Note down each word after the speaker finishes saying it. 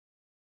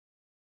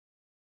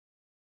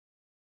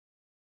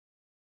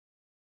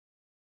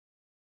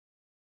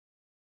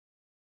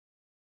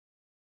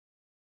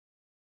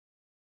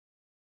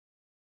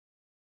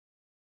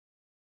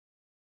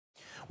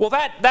Well,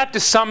 that to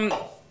some,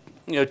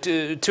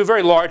 to a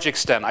very large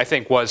extent, I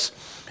think, was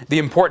the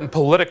important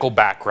political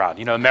background.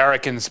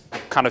 Americans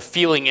kind of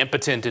feeling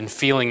impotent and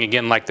feeling,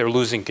 again, like they're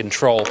losing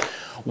control,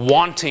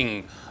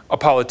 wanting a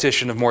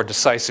politician of more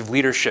decisive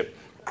leadership.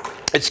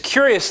 It's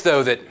curious,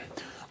 though, that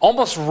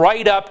almost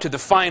right up to the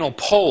final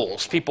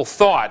polls, people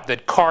thought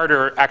that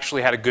Carter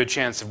actually had a good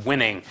chance of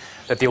winning,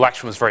 that the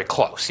election was very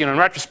close. In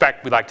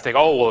retrospect, we like to think,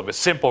 oh, well, it was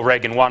simple,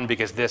 Reagan won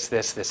because this,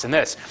 and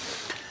this.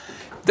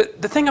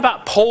 The thing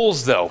about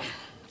polls, though,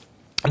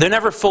 they're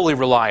never fully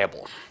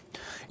reliable.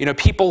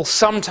 People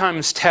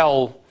sometimes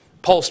tell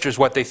pollsters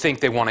what they think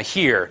they want to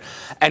hear.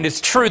 And it's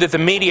true that the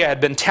media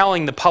had been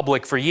telling the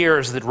public for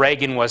years that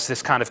Reagan was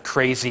this kind of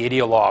crazy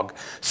ideologue,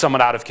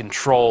 somewhat out of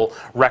control,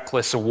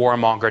 reckless, a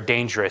warmonger,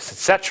 dangerous,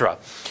 etc.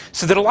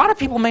 So that a lot of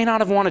people may not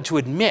have wanted to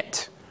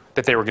admit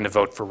that they were going to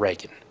vote for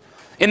Reagan.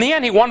 In the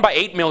end, he won by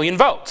 8 million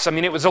votes. I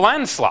mean, it was a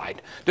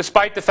landslide,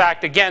 despite the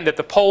fact, again, that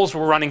the polls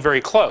were running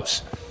very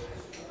close.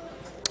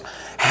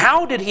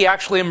 How did he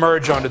actually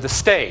emerge onto the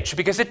stage?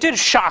 Because it did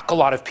shock a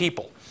lot of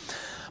people.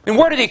 I mean,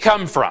 where did he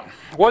come from?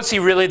 Was he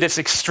really this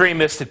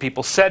extremist that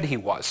people said he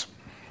was?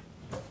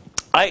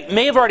 I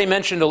may have already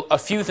mentioned a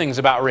few things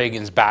about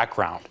Reagan's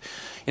background,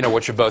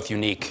 which are both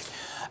unique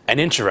and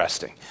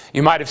interesting.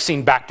 You might have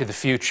seen Back to the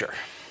Future.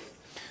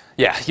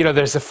 Yeah,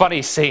 there's a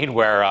funny scene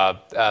where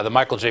the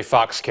Michael J.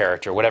 Fox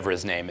character, whatever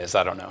his name is,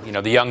 I don't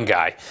know, the young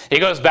guy, he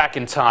goes back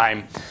in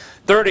time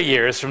 30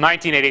 years, from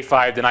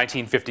 1985 to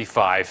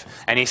 1955,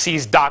 and he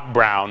sees Doc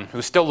Brown,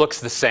 who still looks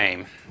the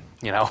same,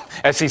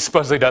 as he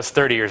supposedly does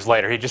 30 years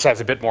later. He just has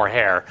a bit more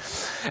hair.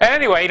 And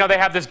anyway, they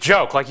have this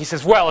joke. Like, he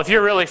says, well, if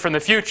you're really from the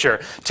future,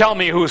 tell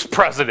me who's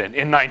president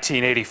in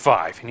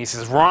 1985. And he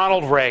says,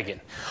 Ronald Reagan.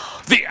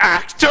 The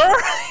actor?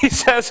 He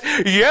says,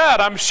 yeah,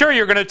 and I'm sure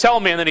you're going to tell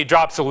me. And then he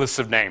drops a list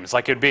of names.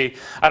 Like, it'd be,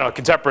 I don't know, a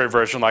contemporary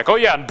version, like, oh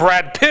yeah, and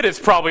Brad Pitt is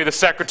probably the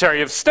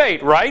Secretary of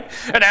State, right?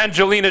 And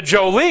Angelina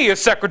Jolie is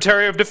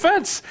Secretary of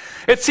Defense.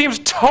 It seems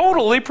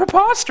totally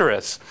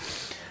preposterous.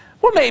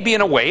 Well, maybe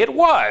in a way it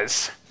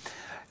was.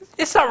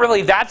 It's not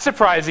really that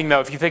surprising,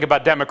 though, if you think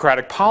about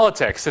democratic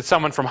politics, that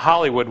someone from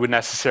Hollywood would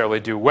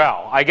necessarily do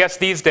well. I guess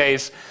these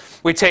days,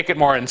 we take it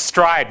more in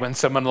stride when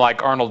someone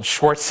like Arnold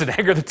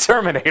Schwarzenegger, the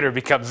Terminator,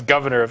 becomes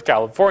governor of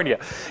California.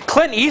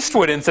 Clint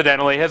Eastwood,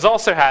 incidentally, has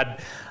also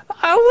had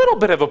a little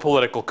bit of a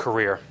political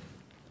career.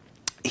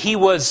 He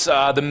was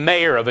the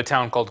mayor of a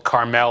town called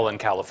Carmel in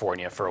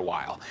California for a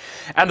while.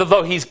 And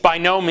although he's by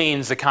no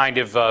means a kind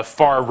of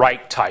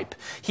far-right type,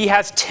 he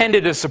has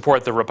tended to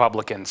support the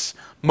Republicans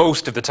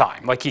most of the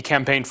time, like he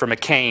campaigned for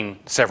McCain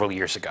several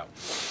years ago.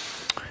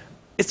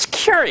 It's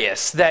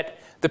curious that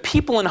the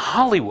people in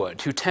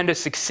Hollywood who tend to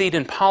succeed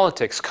in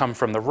politics come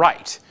from the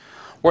right,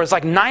 whereas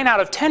like 9 out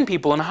of 10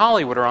 people in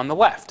Hollywood are on the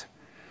left.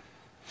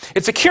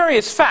 It's a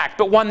curious fact,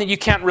 but one that you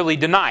can't really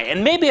deny.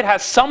 And maybe it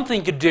has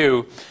something to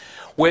do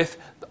with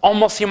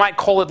almost, you might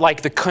call it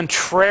like the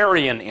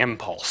contrarian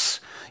impulse.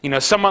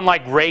 Someone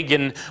like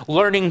Reagan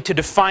learning to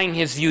define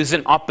his views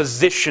in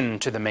opposition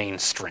to the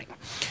mainstream.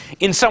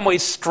 In some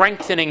ways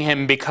strengthening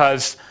him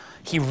because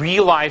he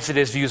realized that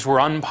his views were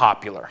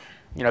unpopular.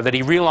 That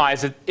he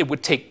realized that it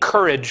would take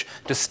courage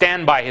to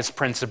stand by his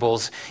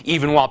principles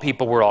even while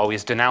people were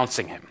always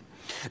denouncing him.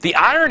 The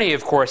irony,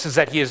 of course, is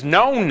that he is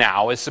known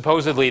now as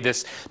supposedly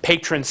this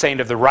patron saint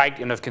of the right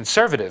and of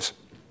conservatives.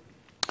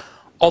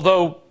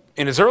 Although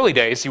in his early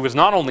days, he was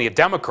not only a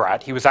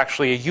Democrat, he was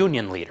actually a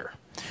union leader.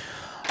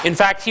 In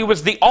fact, he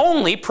was the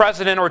only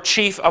president or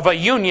chief of a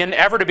union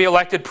ever to be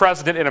elected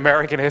president in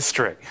American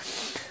history.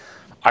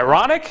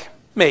 Ironic?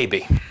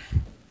 Maybe.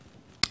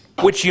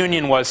 Which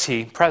union was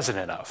he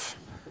president of?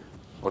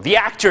 Well, the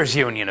actors'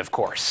 union, of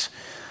course.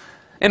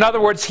 In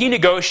other words, he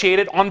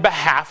negotiated on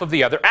behalf of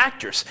the other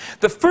actors.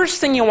 The first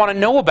thing you want to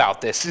know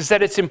about this is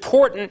that it's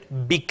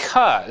important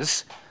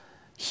because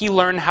he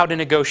learned how to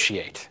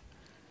negotiate.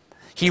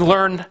 He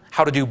learned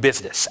how to do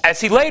business.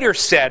 As he later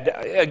said,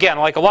 again,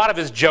 like a lot of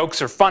his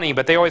jokes are funny,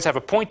 but they always have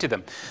a point to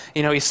them.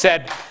 He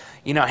said,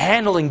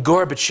 handling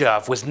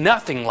Gorbachev was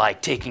nothing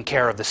like taking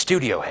care of the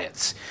studio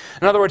heads.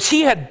 In other words,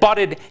 he had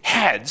butted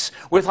heads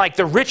with like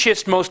the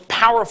richest, most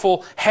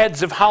powerful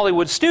heads of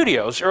Hollywood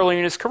studios early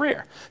in his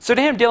career. So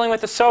to him, dealing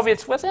with the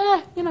Soviets was,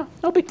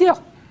 no big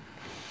deal.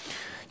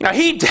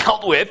 He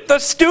dealt with the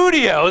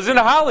studios in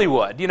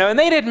Hollywood, and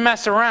they didn't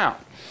mess around.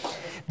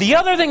 The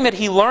other thing that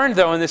he learned,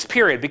 though, in this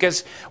period,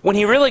 because when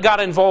he really got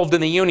involved in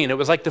the Union, it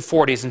was like the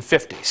 40s and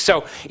 50s.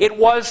 So it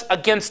was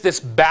against this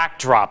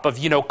backdrop of,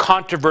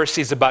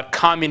 controversies about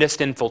communist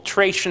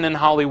infiltration in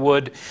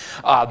Hollywood,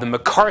 the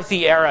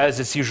McCarthy era, as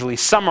it's usually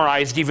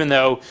summarized, even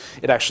though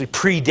it actually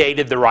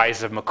predated the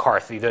rise of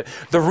McCarthy. The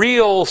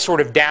real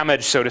sort of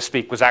damage, so to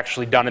speak, was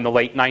actually done in the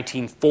late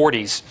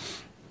 1940s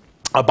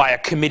by a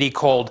committee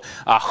called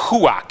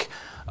HUAC.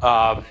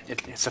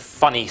 It's a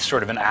funny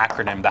sort of an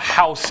acronym, the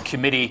House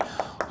Committee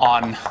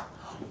on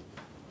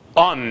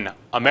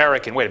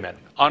Un-American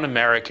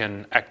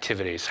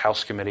Activities.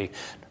 House Committee,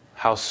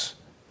 House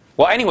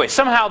Well, anyway,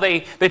 somehow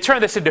they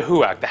turned this into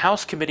HUAC, the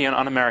House Committee on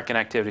Un-American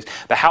Activities,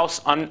 the House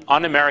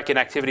Un-American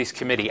Activities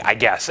Committee, I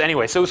guess.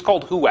 Anyway, so it was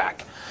called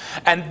HUAC.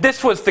 And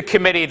this was the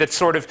committee that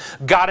sort of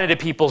got into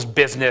people's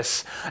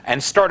business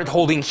and started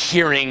holding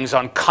hearings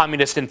on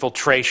communist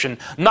infiltration,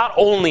 not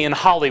only in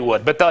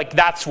Hollywood, but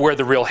that's where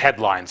the real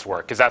headlines were,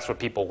 because that's what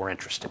people were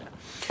interested in.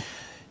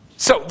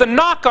 So the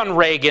knock on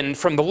Reagan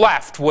from the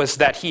left was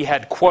that he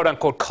had,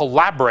 quote-unquote,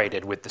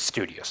 collaborated with the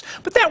studios.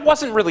 But that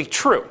wasn't really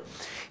true.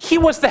 He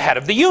was the head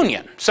of the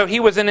union, so he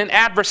was in an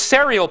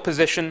adversarial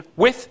position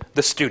with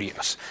the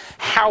studios.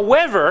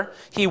 However,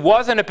 he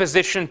was in a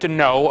position to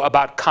know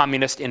about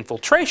communist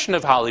infiltration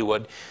of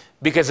Hollywood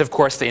because, of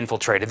course, they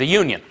infiltrated the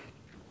union.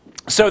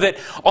 So that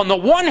on the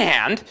one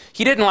hand,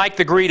 he didn't like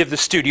the greed of the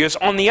studios.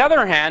 On the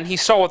other hand, he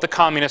saw what the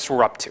communists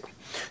were up to.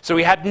 So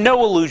he had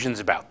no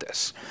illusions about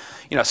this.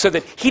 So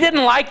that he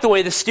didn't like the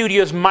way the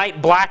studios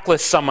might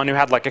blacklist someone who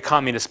had like a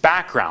communist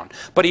background.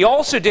 But he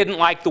also didn't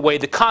like the way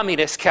the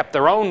communists kept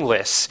their own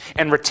lists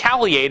and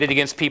retaliated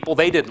against people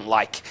they didn't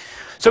like.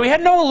 So he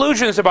had no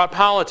illusions about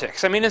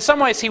politics. I mean, in some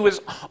ways, he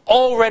was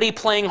already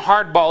playing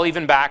hardball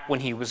even back when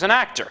he was an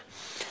actor.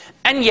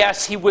 And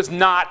yes, he was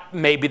not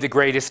maybe the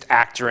greatest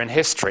actor in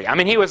history. I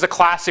mean, he was a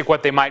classic,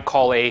 what they might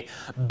call a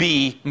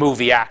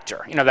B-movie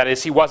actor. That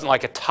is, he wasn't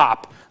like a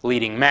top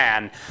leading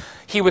man.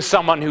 He was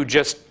someone who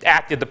just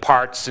acted the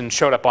parts and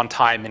showed up on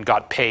time and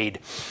got paid.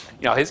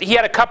 He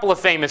had a couple of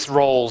famous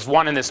roles,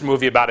 one in this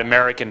movie about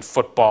American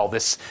football,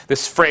 this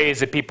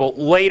phrase that people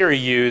later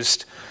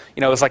used,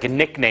 it was like a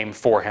nickname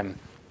for him.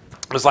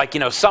 It was like,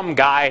 some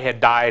guy had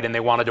died and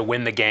they wanted to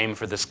win the game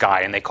for this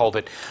guy, and they called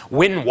it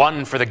 "Win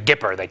One for the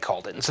Gipper," they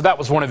called it. And so that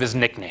was one of his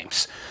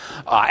nicknames.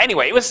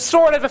 Anyway, it was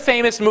sort of a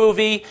famous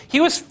movie. He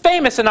was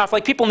famous enough,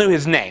 like people knew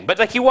his name,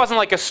 but he wasn't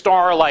like a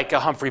star like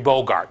a Humphrey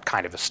Bogart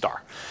kind of a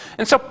star.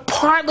 And so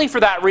partly for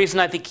that reason,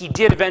 I think he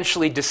did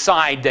eventually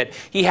decide that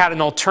he had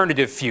an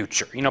alternative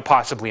future,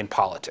 possibly in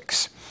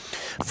politics.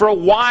 For a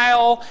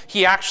while,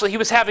 he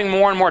was having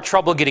more and more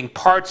trouble getting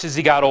parts as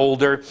he got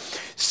older.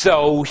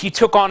 So he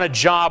took on a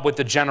job with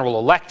the General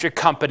Electric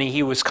company.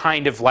 He was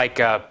kind of like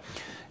a,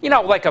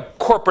 like a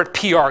corporate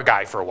PR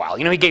guy for a while.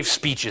 He gave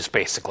speeches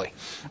basically.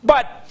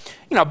 But,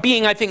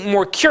 being, I think,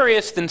 more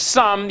curious than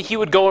some, he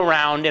would go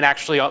around and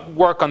actually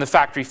work on the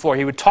factory floor.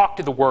 He would talk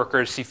to the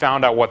workers. He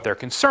found out what their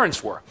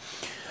concerns were.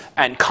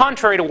 And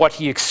contrary to what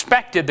he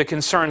expected, the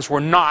concerns were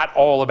not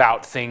all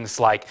about things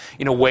like,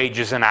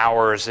 wages and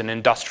hours and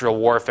industrial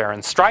warfare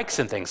and strikes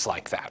and things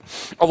like that.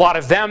 A lot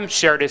of them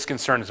shared his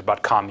concerns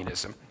about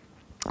communism.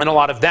 And a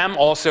lot of them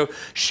also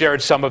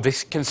shared some of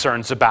his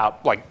concerns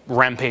about,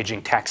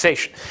 rampaging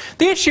taxation.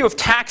 The issue of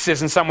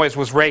taxes, in some ways,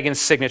 was Reagan's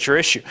signature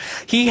issue.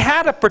 He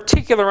had a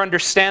particular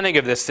understanding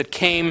of this that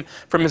came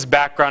from his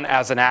background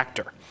as an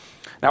actor.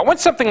 Now, it went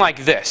something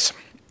like this.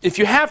 If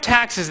you have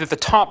taxes at the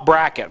top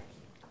bracket,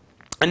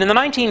 and in the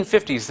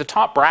 1950s, the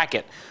top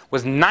bracket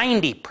was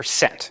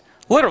 90%.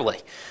 Literally.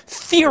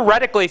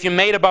 Theoretically, if you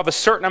made above a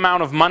certain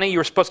amount of money, you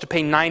were supposed to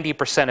pay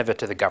 90% of it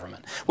to the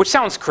government, which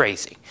sounds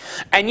crazy.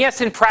 And yes,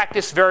 in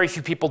practice, very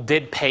few people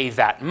did pay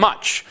that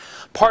much.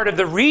 Part of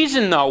the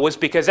reason, though, was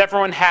because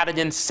everyone had an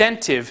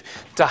incentive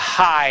to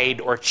hide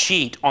or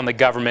cheat on the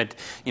government,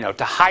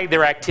 to hide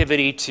their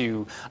activity,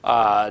 to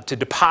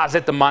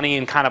deposit the money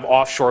in kind of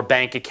offshore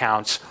bank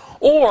accounts.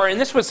 Or, and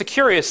this was the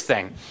curious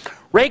thing,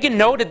 Reagan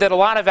noted that a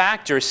lot of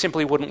actors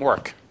simply wouldn't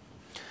work.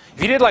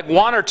 If you did like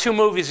 1 or 2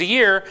 movies a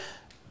year,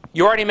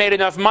 you already made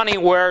enough money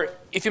where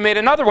if you made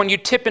another one,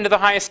 you'd tip into the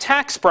highest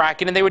tax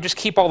bracket and they would just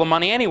keep all the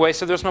money anyway,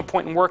 so there's no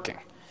point in working.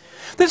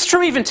 This is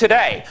true even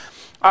today.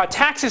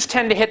 Taxes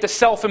tend to hit the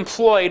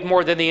self-employed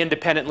more than the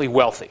independently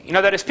wealthy.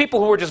 That is,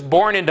 people who are just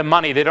born into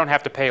money, they don't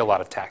have to pay a lot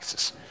of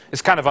taxes.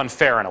 It's kind of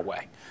unfair in a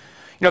way.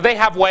 They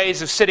have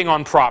ways of sitting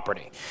on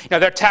property.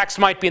 Their tax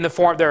might be in the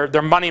form,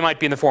 their money might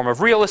be in the form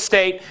of real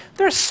estate.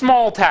 There's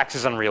small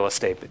taxes on real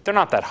estate, but they're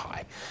not that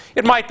high.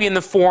 It might be in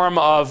the form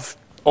of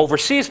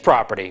overseas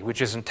property,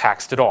 which isn't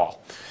taxed at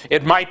all.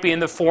 It might be in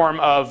the form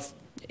of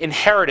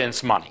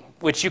inheritance money,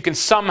 which you can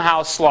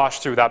somehow slosh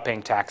through without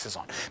paying taxes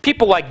on.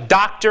 People like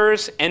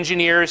doctors,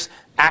 engineers,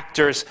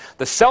 actors,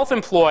 the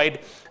self-employed,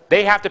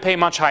 they have to pay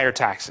much higher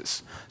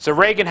taxes. So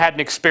Reagan had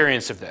an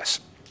experience of this.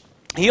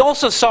 He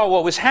also saw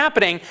what was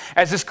happening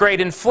as this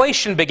great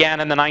inflation began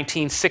in the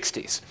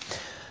 1960s.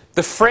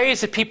 The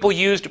phrase that people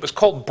used, it was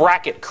called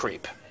bracket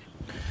creep.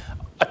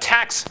 A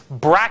tax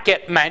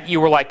bracket meant you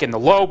were like in the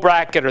low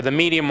bracket or the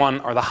medium one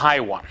or the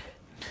high one.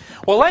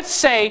 Well, let's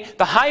say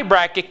the high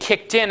bracket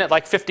kicked in at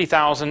like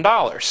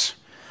 $50,000.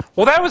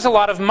 Well, that was a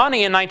lot of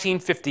money in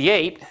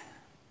 1958.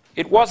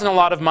 It wasn't a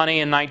lot of money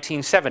in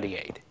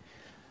 1978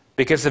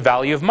 because the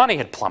value of money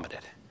had plummeted.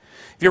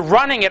 If you're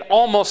running at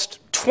almost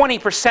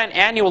 20%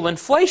 annual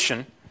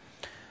inflation,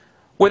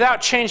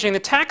 without changing the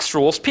tax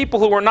rules, people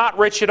who were not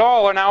rich at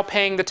all are now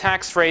paying the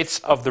tax rates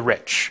of the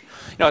rich.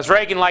 As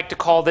Reagan liked to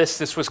call this,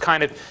 this was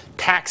kind of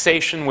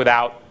taxation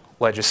without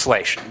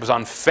legislation. It was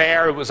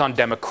unfair, it was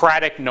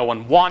undemocratic, no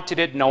one wanted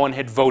it, no one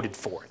had voted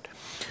for it.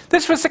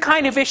 This was the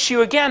kind of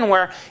issue, again,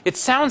 where it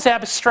sounds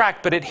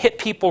abstract, but it hit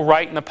people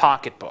right in the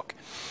pocketbook.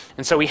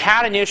 And so he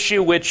had an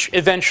issue which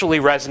eventually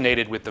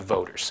resonated with the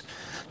voters.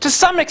 To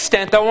some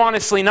extent, though,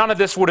 honestly, none of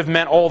this would have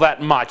meant all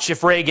that much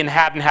if Reagan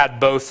hadn't had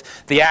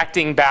both the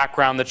acting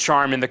background, the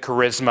charm, and the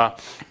charisma,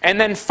 and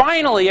then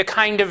finally a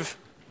kind of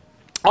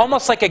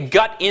almost like a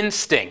gut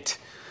instinct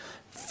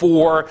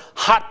for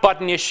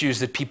hot-button issues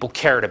that people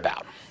cared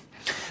about.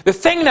 The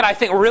thing that I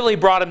think really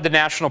brought him to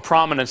national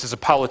prominence as a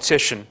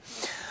politician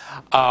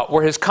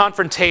were his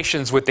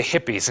confrontations with the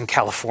hippies in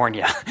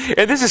California.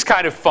 And this is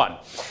kind of fun.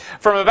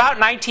 From about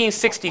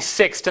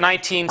 1966 to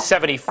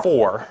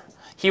 1974,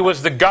 he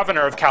was the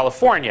governor of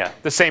California,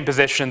 the same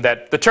position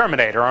that the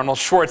Terminator, Arnold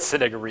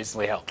Schwarzenegger,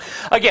 recently held.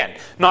 Again,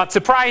 not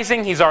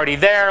surprising, he's already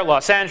there,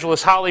 Los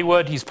Angeles,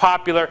 Hollywood, he's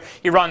popular,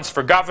 he runs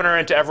for governor,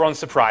 and to everyone's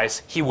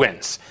surprise, he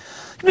wins.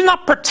 He was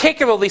not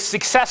particularly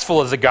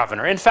successful as a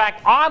governor. In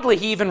fact, oddly,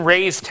 he even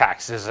raised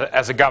taxes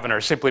as a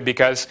governor simply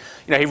because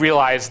he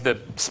realized that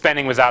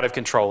spending was out of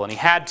control and he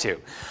had to.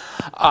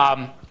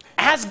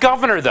 As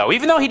governor, though,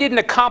 even though he didn't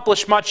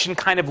accomplish much in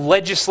kind of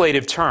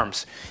legislative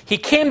terms, he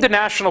came to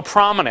national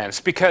prominence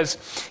because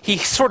he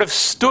sort of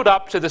stood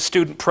up to the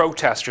student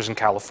protesters in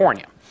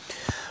California.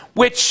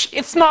 Which,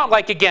 it's not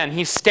like, again,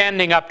 he's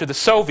standing up to the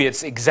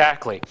Soviets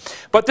exactly.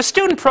 But the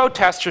student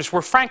protesters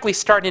were frankly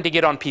starting to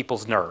get on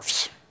people's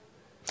nerves.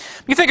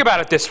 You think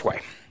about it this way.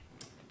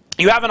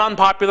 You have an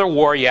unpopular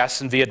war,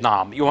 yes, in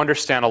Vietnam. You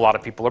understand a lot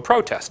of people are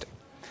protesting.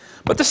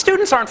 But the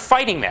students aren't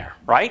fighting there,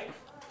 right?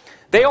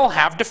 They all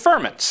have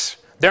deferments.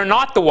 They're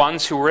not the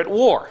ones who are at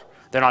war.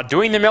 They're not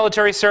doing their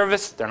military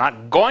service. They're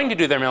not going to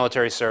do their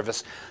military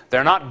service.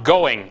 They're not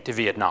going to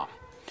Vietnam.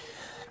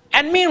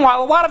 And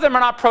meanwhile, a lot of them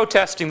are not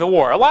protesting the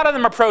war. A lot of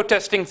them are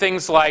protesting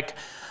things like,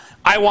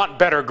 I want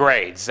better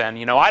grades, and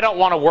I don't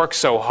want to work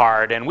so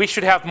hard, and we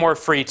should have more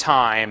free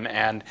time,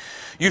 and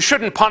you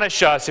shouldn't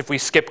punish us if we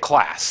skip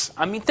class.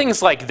 I mean,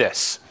 things like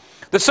this.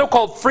 The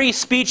so-called free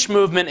speech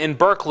movement in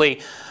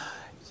Berkeley,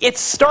 it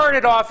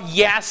started off,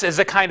 yes, as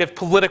a kind of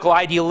political,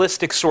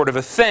 idealistic sort of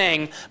a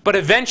thing, but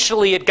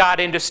eventually it got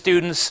into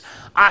students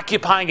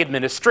occupying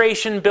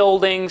administration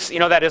buildings,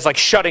 that is like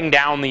shutting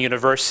down the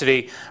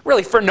university,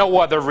 really for no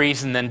other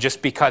reason than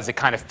just because it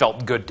kind of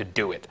felt good to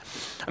do it.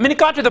 I mean, it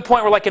got to the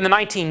point where, like in the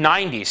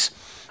 1990s,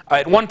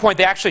 at one point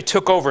they actually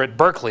took over at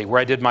Berkeley, where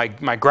I did my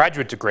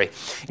graduate degree.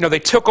 They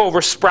took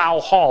over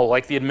Sproul Hall,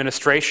 like the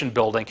administration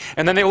building,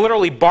 and then they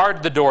literally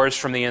barred the doors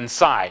from the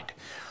inside.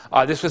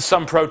 This was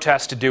some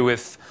protest to do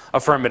with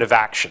affirmative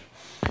action.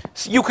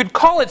 So you could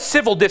call it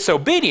civil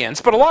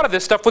disobedience, but a lot of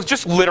this stuff was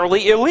just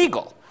literally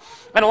illegal.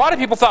 And a lot of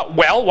people thought,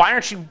 well, why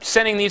aren't you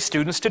sending these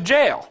students to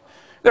jail?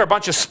 They're a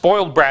bunch of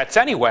spoiled brats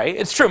anyway.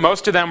 It's true,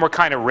 most of them were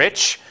kind of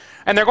rich,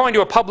 and they're going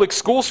to a public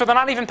school, so they're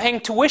not even paying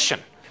tuition.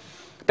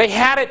 They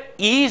had it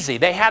easy.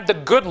 They had the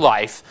good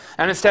life,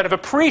 and instead of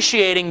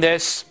appreciating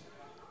this,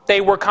 they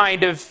were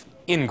kind of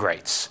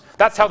ingrates.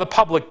 That's how the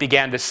public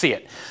began to see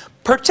it.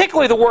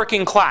 Particularly the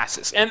working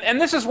classes.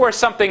 And this is where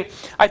something,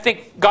 I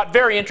think, got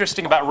very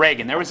interesting about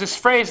Reagan. There was this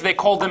phrase, they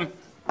called them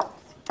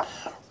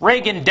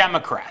Reagan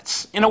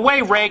Democrats. In a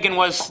way, Reagan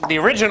was the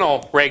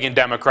original Reagan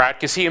Democrat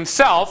because he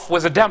himself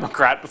was a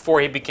Democrat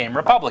before he became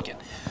Republican.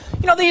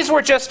 These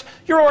were just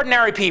your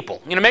ordinary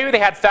people. Maybe they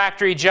had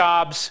factory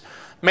jobs.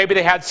 Maybe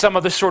they had some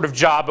other sort of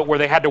job where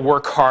they had to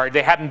work hard.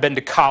 They hadn't been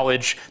to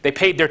college. They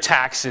paid their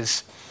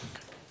taxes.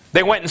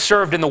 They went and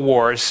served in the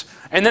wars.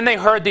 And then they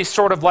heard these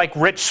sort of like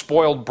rich,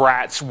 spoiled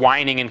brats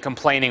whining and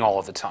complaining all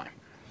of the time.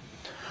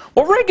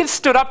 Well, Reagan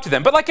stood up to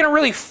them, but like in a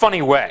really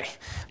funny way.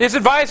 His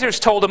advisors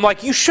told him,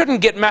 like, you shouldn't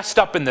get messed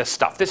up in this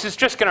stuff. This is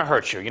just going to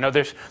hurt you.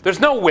 There's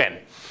no win.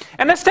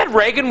 And instead,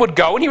 Reagan would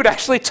go and he would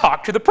actually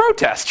talk to the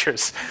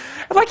protesters.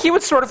 Like, he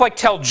would sort of like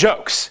tell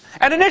jokes.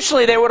 And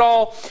initially, they would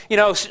all,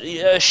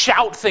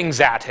 shout things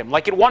at him.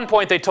 Like at one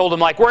point, they told him,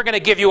 like, we're going to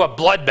give you a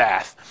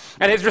bloodbath.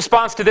 And his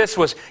response to this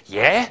was,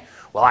 yeah?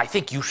 Well, I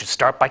think you should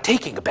start by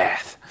taking a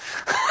bath.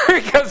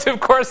 Because, of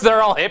course,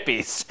 they're all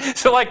hippies.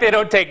 So, like, they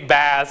don't take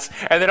baths,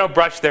 and they don't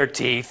brush their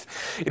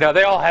teeth.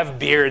 They all have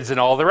beards and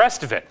all the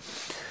rest of it.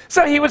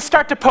 So he would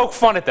start to poke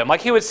fun at them.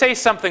 Like, he would say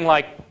something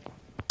like,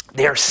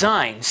 their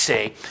signs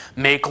say,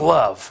 make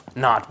love,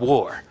 not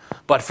war.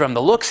 But from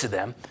the looks of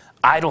them,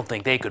 I don't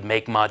think they could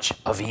make much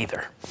of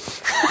either.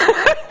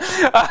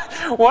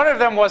 One of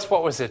them was,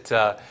 what was it?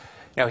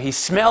 He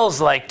smells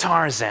like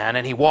Tarzan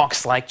and he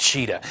walks like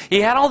Cheetah.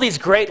 He had all these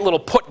great little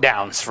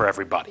put-downs for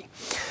everybody.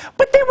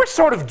 But they were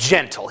sort of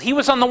gentle. He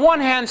was on the one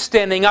hand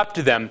standing up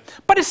to them,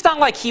 but it's not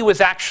like he was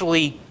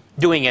actually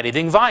doing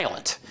anything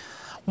violent.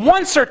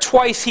 Once or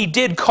twice he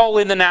did call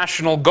in the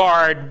National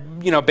Guard,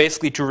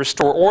 basically to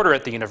restore order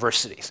at the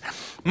universities.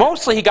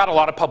 Mostly he got a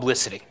lot of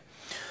publicity.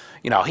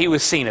 He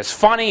was seen as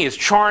funny, as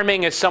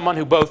charming, as someone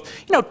who both,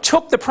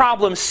 took the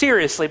problem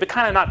seriously, but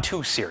kind of not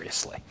too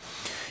seriously.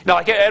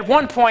 Like at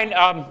one point,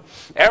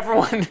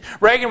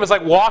 Reagan was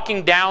like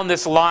walking down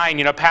this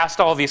line, past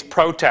all these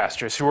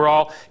protesters who were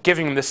all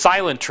giving him the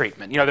silent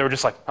treatment. They were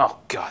just like, oh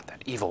God,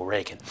 that evil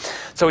Reagan.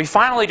 So he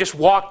finally just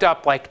walked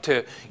up like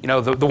to,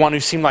 the one who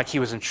seemed like he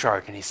was in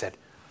charge, and he said,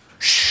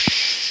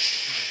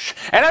 shh.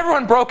 And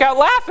everyone broke out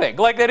laughing,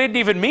 like they didn't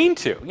even mean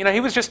to. You know, he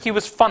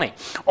was funny.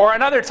 Or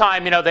another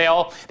time, you know, they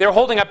were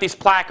holding up these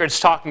placards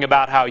talking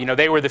about how, you know,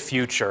 they were the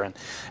future.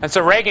 And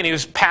so Reagan, he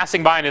was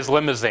passing by in his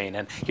limousine,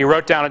 and he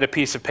wrote down on a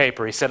piece of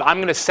paper, he said, "I'm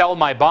going to sell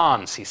my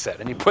bonds," he said.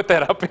 And he put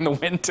that up in the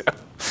window.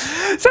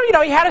 So, you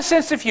know, he had a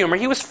sense of humor.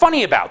 He was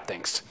funny about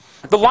things.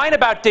 The line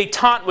about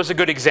détente was a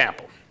good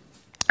example.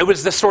 It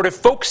was the sort of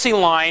folksy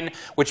line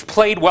which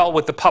played well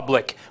with the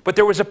public, but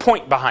there was a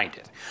point behind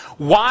it.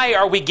 Why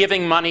are we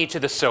giving money to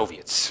the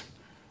Soviets?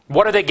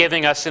 What are they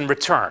giving us in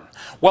return?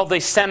 Well, they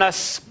sent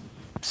us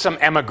some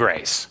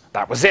emigres.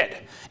 That was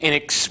it. In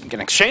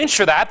exchange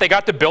for that, they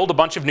got to build a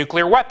bunch of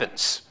nuclear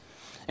weapons.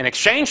 In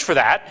exchange for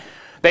that,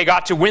 they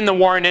got to win the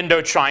war in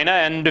Indochina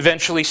and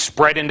eventually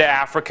spread into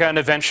Africa and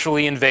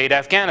eventually invade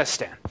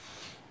Afghanistan.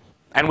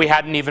 And we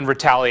hadn't even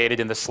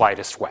retaliated in the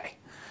slightest way.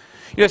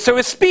 You know, so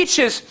his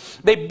speeches,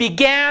 they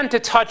began to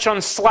touch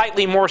on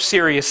slightly more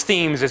serious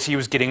themes as he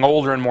was getting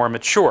older and more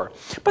mature.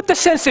 But the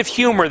sense of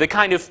humor, the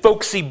kind of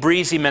folksy,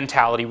 breezy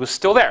mentality was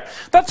still there.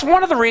 That's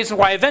one of the reasons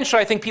why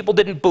eventually I think people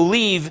didn't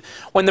believe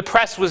when the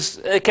press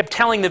kept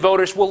telling the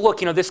voters, well,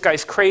 look, you know, this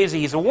guy's crazy,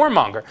 he's a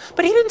warmonger.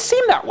 But he didn't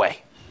seem that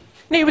way.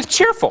 And he was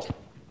cheerful.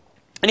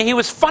 And he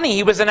was funny,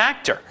 he was an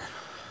actor.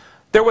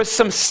 There was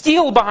some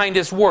steel behind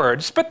his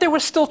words, but there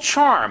was still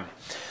charm.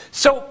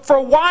 So for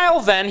a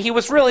while then, he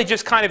was really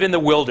just kind of in the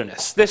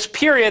wilderness. This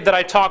period that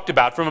I talked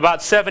about, from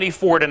about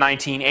 74 to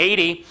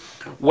 1980,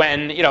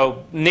 when, you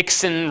know,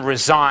 Nixon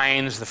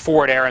resigns, the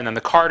Ford era, and then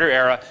the Carter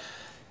era,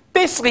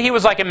 basically he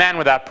was like a man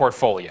without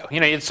portfolio. You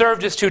know, he had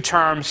served his 2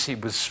 terms, he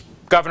was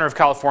governor of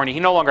California, he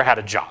no longer had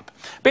a job.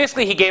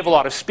 Basically, he gave a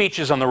lot of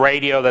speeches on the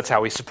radio, that's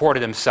how he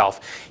supported himself.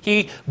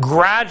 He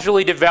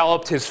gradually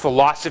developed his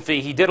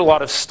philosophy, he did a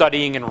lot of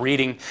studying and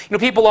reading. You know,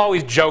 people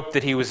always joked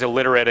that he was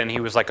illiterate and he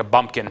was like a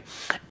bumpkin.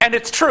 And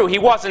it's true, he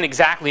wasn't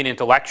exactly an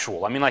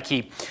intellectual. I mean, like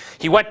he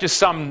went to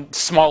some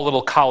small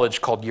little college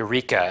called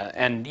Eureka,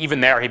 and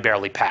even there he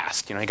barely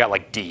passed. You know, he got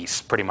like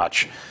D's, pretty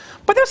much.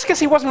 But that's because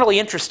he wasn't really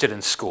interested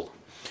in school.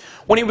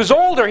 When he was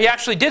older, he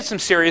actually did some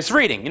serious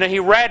reading. You know, he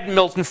read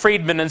Milton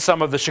Friedman and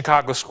some of the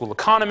Chicago school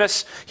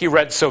economists. He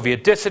read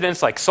Soviet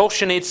dissidents like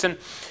Solzhenitsyn.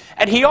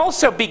 And he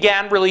also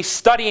began really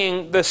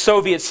studying the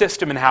Soviet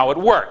system and how it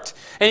worked.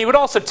 And he would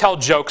also tell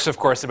jokes, of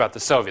course, about the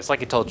Soviets, like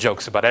he told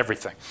jokes about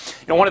everything.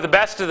 You know, one of the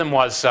best of them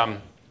was,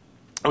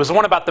 it was the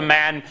one about the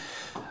man,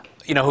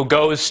 you know, who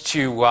goes to,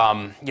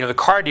 you know, the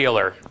car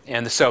dealer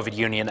in the Soviet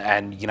Union,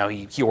 and, you know,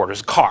 he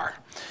orders a car.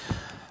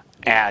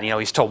 And, you know,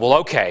 he's told, well,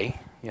 okay,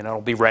 you know,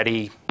 it'll be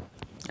ready,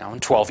 you know, in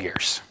 12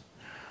 years.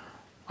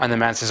 And the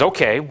man says,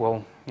 okay,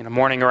 well, you know,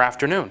 morning or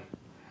afternoon.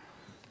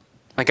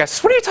 The guy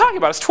says, what are you talking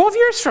about? It's 12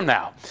 years from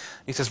now.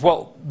 He says,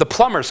 well, the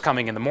plumber's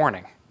coming in the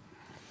morning.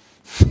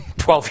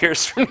 12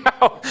 years from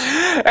now.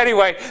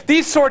 Anyway,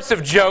 these sorts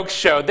of jokes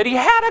showed that he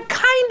had a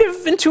kind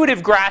of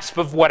intuitive grasp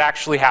of what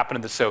actually happened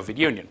in the Soviet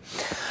Union.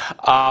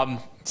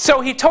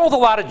 So he told a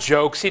lot of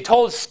jokes, he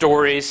told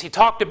stories, he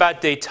talked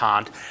about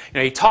détente, you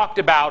know, he talked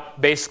about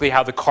basically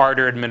how the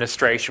Carter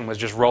administration was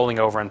just rolling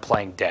over and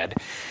playing dead.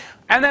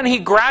 And then he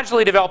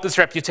gradually developed this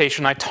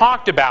reputation I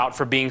talked about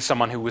for being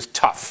someone who was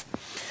tough.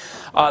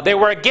 They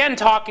were again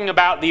talking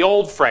about the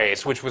old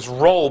phrase, which was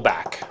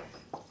rollback.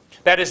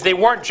 That is, they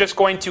weren't just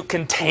going to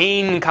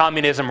contain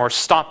communism or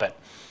stop it,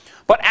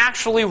 but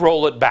actually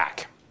roll it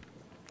back.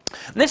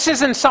 This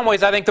is in some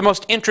ways, I think, the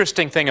most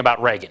interesting thing about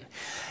Reagan.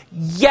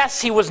 Yes,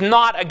 he was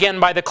not, again,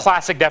 by the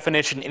classic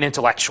definition, an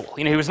intellectual.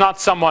 You know, he was not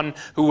someone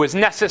who was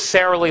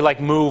necessarily like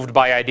moved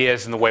by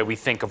ideas in the way we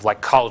think of like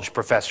college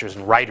professors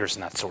and writers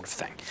and that sort of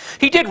thing.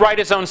 He did write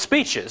his own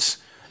speeches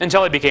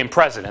until he became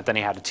president. Then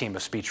he had a team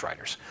of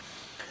speechwriters.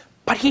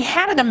 But he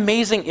had an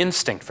amazing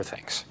instinct for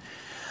things.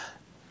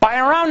 By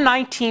around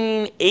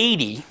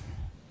 1980,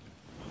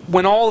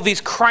 when all of these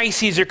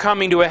crises are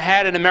coming to a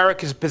head and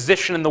America's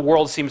position in the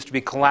world seems to be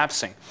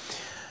collapsing,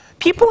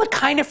 people had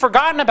kind of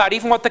forgotten about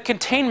even what the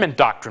containment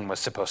doctrine was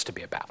supposed to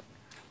be about.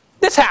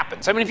 This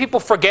happens. I mean, people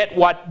forget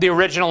what the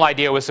original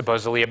idea was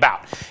supposedly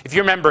about. If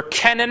you remember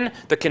Kennan,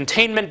 the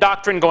containment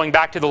doctrine going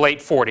back to the late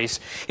 40s,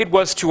 it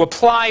was to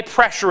apply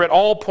pressure at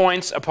all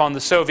points upon the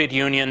Soviet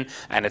Union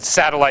and its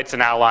satellites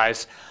and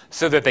allies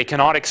so that they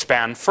cannot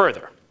expand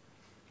further.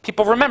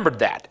 People remembered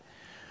that.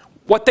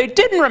 What they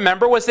didn't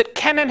remember was that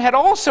Kennan had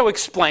also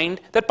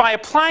explained that by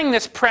applying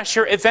this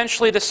pressure,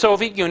 eventually the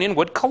Soviet Union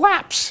would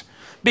collapse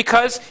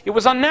because it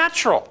was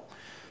unnatural.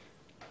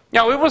 You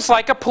know, it was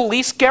like a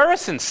police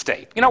garrison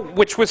state, you know,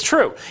 which was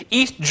true.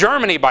 East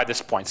Germany, by this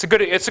point,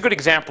 it's a good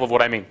example of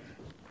what I mean.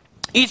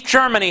 East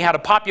Germany had a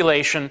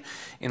population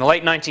in the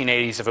late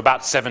 1980s of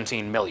about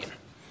 17 million.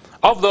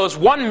 Of those,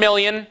 1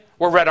 million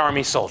were Red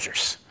Army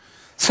soldiers.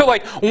 So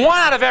like 1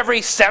 out of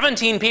every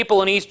 17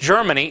 people in East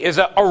Germany is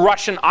a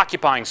Russian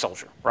occupying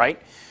soldier,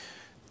 right?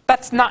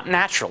 That's not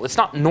natural. It's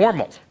not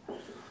normal.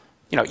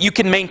 You know, you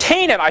can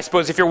maintain it, I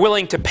suppose, if you're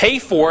willing to pay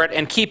for it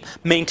and keep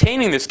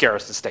maintaining this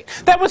garrison state.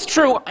 That was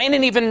true in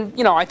an even,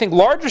 you know, I think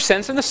larger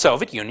sense in the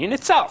Soviet Union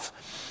itself.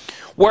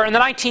 Where in the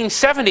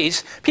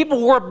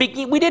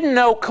 1970s, we didn't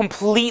know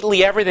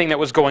completely everything that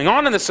was going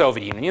on in the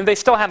Soviet Union. They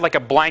still had like a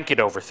blanket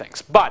over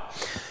things. But,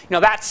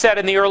 that said,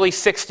 in the early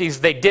 60s,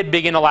 they did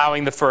begin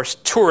allowing the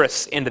first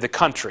tourists into the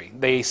country.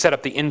 They set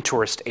up the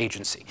In-Tourist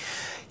Agency.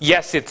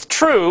 Yes, it's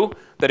true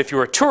that if you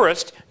were a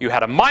tourist, you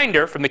had a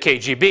minder from the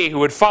KGB who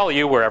would follow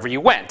you wherever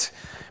you went.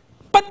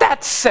 But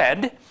that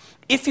said,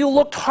 if you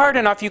looked hard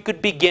enough, you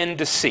could begin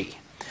to see.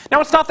 Now,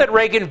 it's not that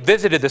Reagan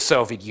visited the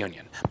Soviet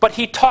Union, but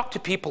he talked to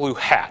people who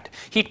had.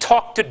 He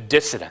talked to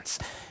dissidents.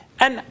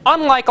 And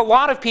unlike a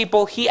lot of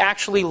people, he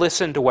actually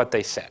listened to what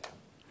they said.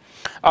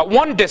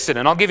 One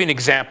dissident, I'll give you an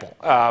example,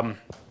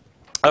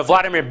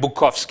 Vladimir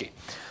Bukovsky.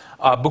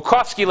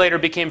 Bukovsky later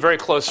became very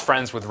close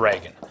friends with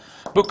Reagan.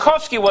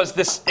 Bukovsky was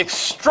this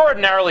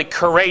extraordinarily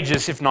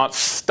courageous, if not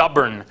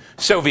stubborn,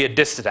 Soviet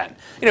dissident.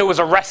 Was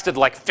arrested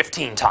like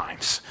 15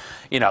 times.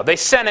 They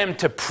sent him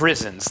to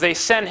prisons. They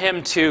sent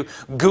him to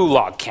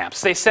gulag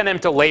camps. They sent him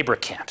to labor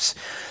camps.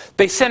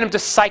 They sent him to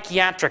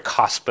psychiatric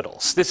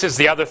hospitals. This is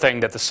the other thing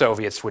that the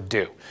Soviets would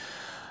do.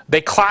 They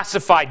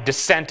classified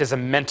dissent as a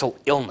mental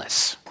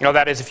illness.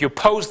 That is, if you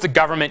oppose the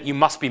government, you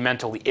must be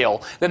mentally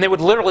ill. Then they would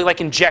literally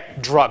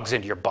inject drugs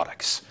into your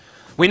buttocks.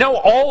 We know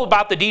all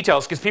about the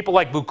details because people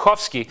like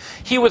Bukovsky,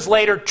 he was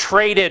later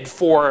traded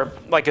for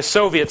a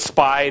Soviet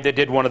spy that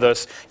did one of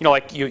those,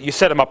 you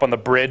set him up on the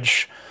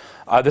bridge.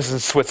 This is in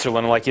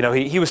Switzerland,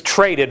 he was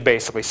traded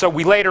basically. So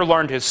we later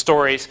learned his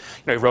stories.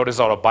 He wrote his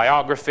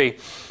autobiography.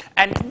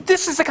 And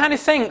this is the kind of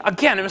thing,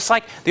 again, it was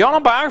like the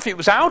autobiography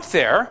was out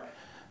there,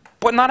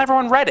 but not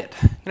everyone read it.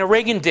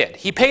 Reagan did.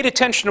 He paid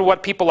attention to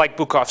what people like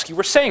Bukovsky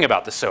were saying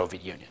about the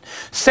Soviet Union.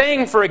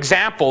 Saying, for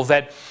example,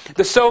 that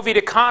the Soviet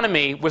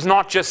economy was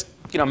not just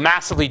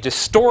massively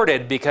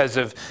distorted because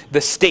of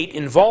the state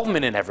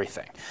involvement in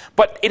everything,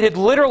 but it had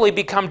literally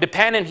become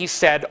dependent, he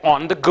said,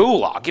 on the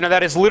gulag.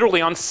 That is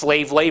literally on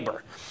slave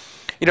labor.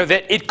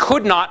 That it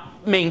could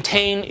not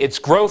maintain its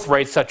growth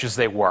rates such as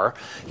they were.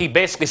 He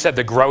basically said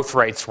the growth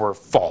rates were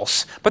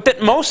false, but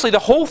that mostly the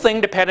whole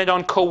thing depended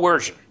on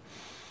coercion.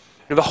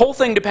 The whole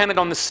thing depended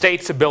on the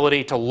state's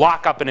ability to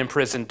lock up and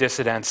imprison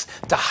dissidents,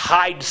 to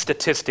hide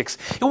statistics.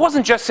 It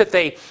wasn't just that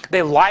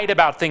they lied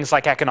about things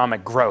like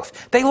economic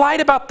growth. They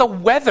lied about the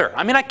weather.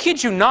 I mean, I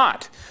kid you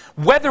not.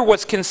 Weather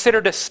was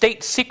considered a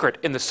state secret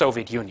in the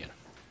Soviet Union.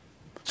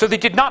 So they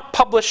did not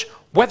publish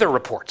weather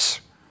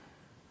reports.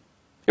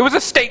 It was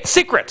a state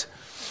secret.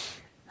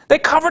 They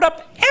covered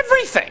up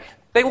everything.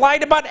 They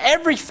lied about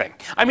everything.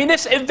 I mean,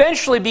 this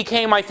eventually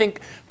became, I think,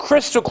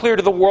 crystal clear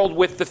to the world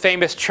with the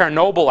famous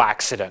Chernobyl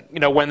accident,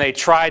 when they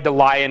tried to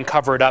lie and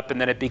cover it up, and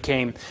then it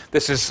became,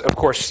 this is, of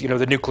course,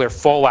 the nuclear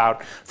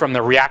fallout from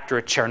the reactor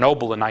at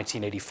Chernobyl in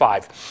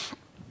 1985.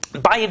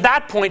 By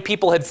that point,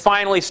 people had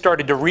finally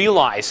started to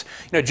realize,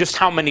 just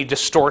how many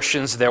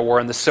distortions there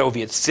were in the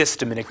Soviet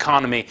system and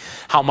economy,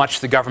 how much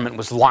the government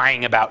was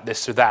lying about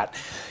this or that.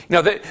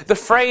 The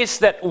phrase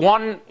that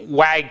one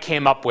wag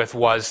came up with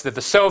was that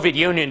the Soviet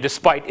Union,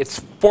 despite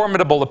its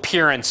formidable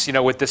appearance,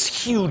 with this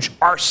huge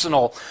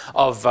arsenal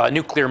of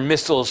nuclear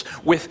missiles,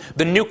 with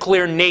the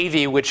nuclear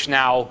navy, which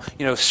now,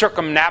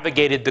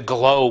 circumnavigated the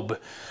globe,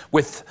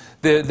 with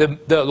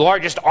the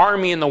largest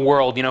army in the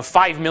world,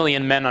 5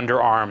 million men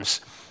under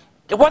arms.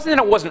 It wasn't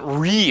that it wasn't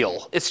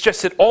real. It's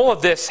just that all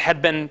of this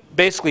had been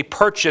basically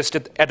purchased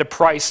at a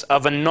price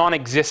of a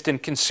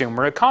non-existent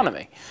consumer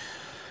economy.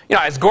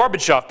 As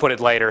Gorbachev put it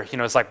later,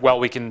 it's like, well,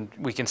 we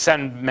can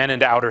send men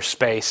into outer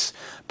space,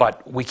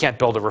 but we can't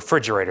build a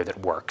refrigerator that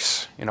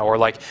works. Or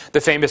like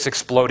the famous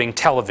exploding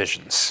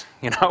televisions.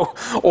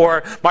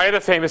 Or my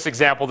other famous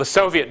example, the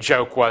Soviet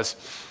joke was,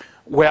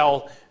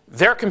 well,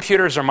 their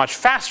computers are much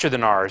faster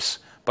than ours,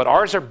 but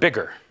ours are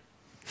bigger.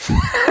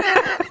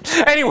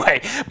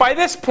 Anyway, by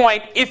this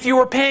point, if you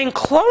were paying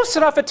close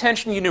enough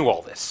attention, you knew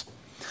all this.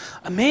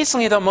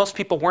 Amazingly, though, most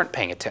people weren't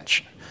paying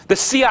attention. The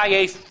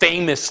CIA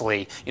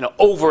famously,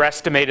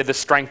 overestimated the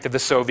strength of the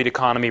Soviet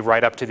economy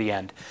right up to the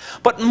end.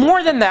 But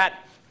more than that,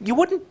 you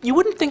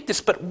wouldn't think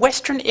this, but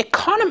Western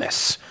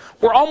economists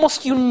were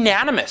almost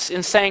unanimous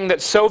in saying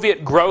that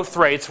Soviet growth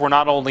rates were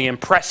not only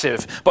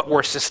impressive, but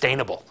were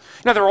sustainable.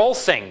 They're all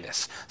saying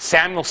this.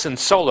 Samuelson,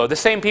 Solow, the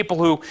same people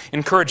who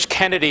encouraged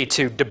Kennedy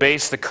to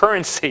debase the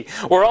currency,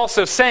 were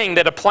also saying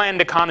that a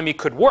planned economy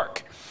could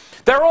work.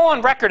 They're all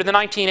on record in the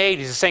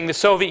 1980s as saying the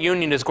Soviet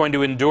Union is going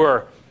to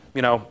endure,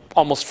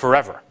 almost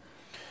forever.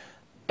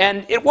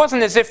 And it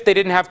wasn't as if they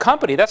didn't have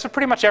company. That's what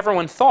pretty much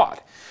everyone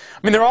thought.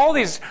 I mean, there are all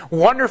these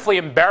wonderfully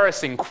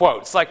embarrassing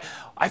quotes. Like,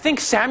 I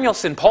think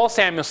Paul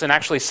Samuelson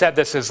actually said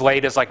this as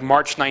late as like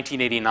March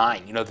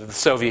 1989, that the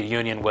Soviet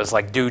Union was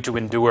like due to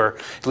endure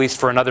at least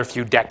for another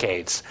few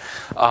decades.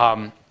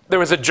 There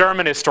was a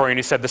German historian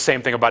who said the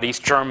same thing about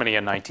East Germany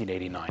in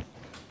 1989.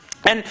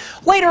 And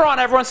later on,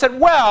 everyone said,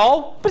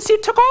 well, but see,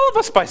 it took all of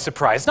us by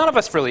surprise. None of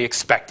us really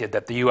expected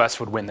that the US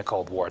would win the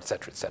Cold War, et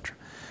cetera, et cetera.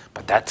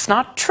 But that's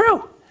not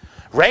true.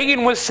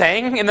 Reagan was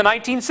saying in the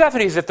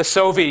 1970s that the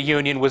Soviet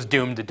Union was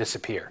doomed to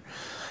disappear.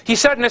 He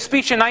said in a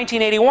speech in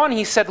 1981,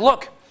 he said,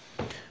 look,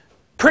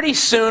 pretty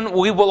soon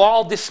we will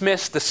all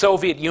dismiss the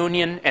Soviet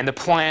Union and the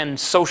planned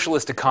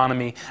socialist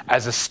economy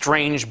as a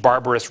strange,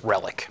 barbarous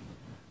relic.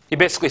 He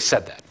basically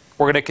said that.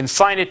 We're going to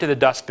consign it to the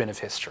dustbin of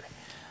history.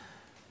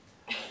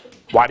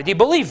 Why did he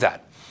believe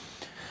that?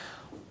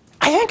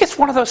 I think it's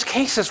one of those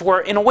cases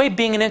where, in a way,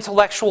 being an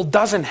intellectual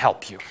doesn't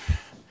help you.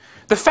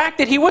 The fact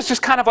that he was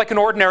just kind of like an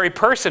ordinary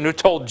person who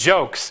told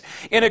jokes,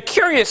 in a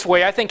curious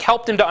way, I think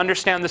helped him to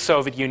understand the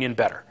Soviet Union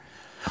better.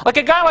 Like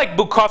a guy like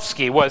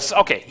Bukovsky was,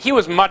 okay, he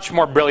was much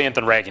more brilliant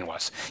than Reagan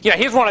was. You know,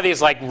 he's one of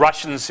these like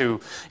Russians who,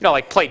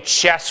 like played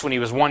chess when he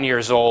was 1 year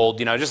old,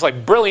 just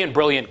like brilliant,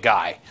 brilliant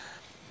guy.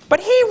 But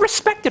he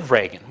respected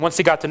Reagan once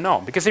he got to know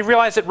him, because he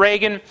realized that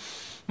Reagan,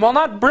 while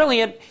not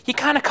brilliant, he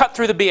kind of cut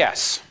through the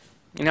BS.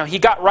 He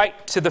got right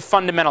to the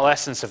fundamental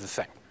essence of the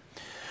thing.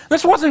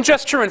 This wasn't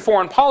just true in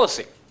foreign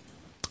policy.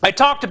 I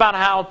talked about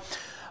how,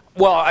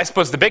 well, I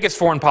suppose the biggest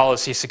foreign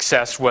policy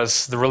success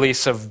was the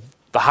release of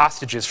the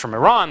hostages from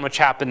Iran, which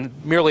happened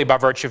merely by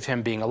virtue of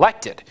him being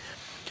elected.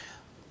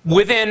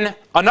 Within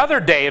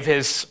another day of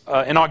his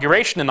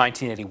inauguration in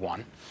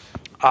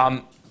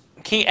 1981,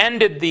 he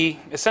ended the,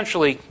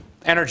 essentially,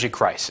 energy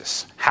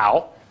crisis.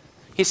 How?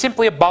 He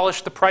simply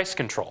abolished the price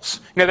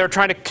controls. They were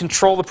trying to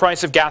control the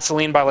price of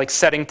gasoline by like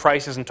setting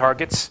prices and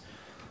targets.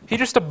 He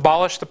just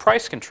abolished the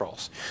price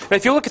controls. Now,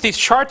 if you look at these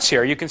charts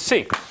here, you can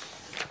see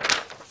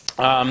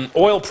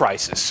oil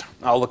prices.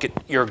 I'll look at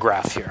your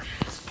graph here.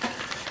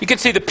 You can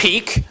see the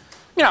peak.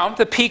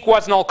 The peak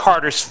wasn't all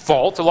Carter's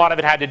fault. A lot of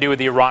it had to do with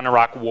the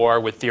Iran-Iraq war,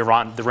 with the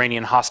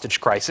Iranian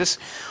hostage crisis.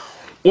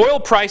 Oil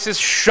prices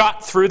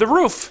shot through the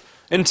roof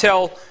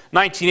until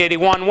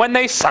 1981, when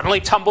they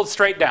suddenly tumbled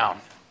straight down.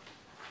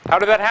 How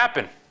did that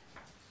happen?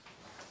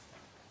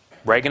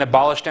 Reagan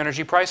abolished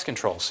energy price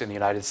controls in the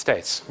United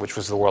States, which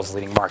was the world's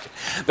leading market.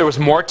 There was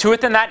more to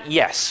it than that?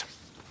 Yes.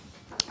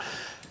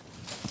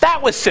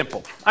 That was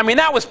simple. I mean,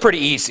 that was pretty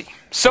easy.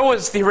 So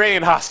was the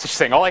Iranian hostage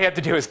thing. All I had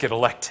to do was get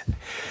elected.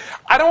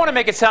 I don't want to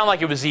make it sound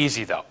like it was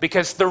easy, though,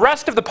 because the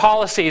rest of the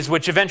policies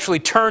which eventually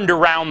turned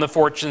around the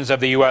fortunes of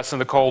the U.S. in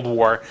the Cold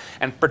War,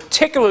 and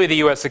particularly the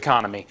U.S.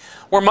 economy,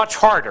 were much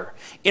harder.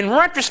 In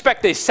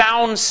retrospect, they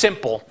sound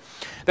simple.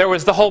 There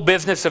was the whole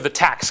business of the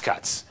tax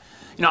cuts.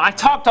 I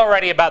talked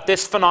already about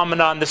this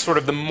phenomenon, this sort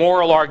of the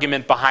moral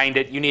argument behind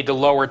it. You need to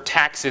lower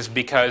taxes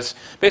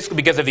basically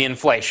because of the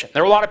inflation.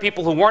 There were a lot of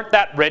people who weren't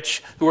that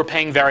rich who were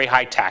paying very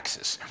high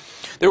taxes.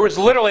 There was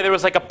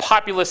like a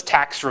populist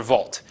tax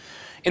revolt.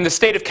 In the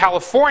state of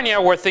California,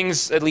 where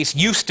things at least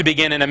used to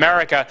begin in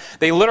America,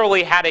 they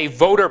literally had a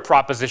voter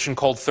proposition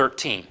called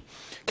 13.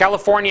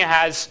 California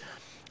has,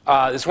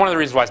 it's one of the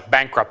reasons why it's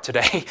bankrupt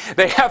today.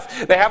 They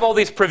have all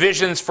these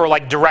provisions for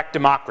like direct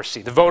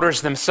democracy. The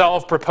voters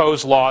themselves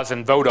propose laws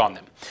and vote on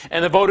them.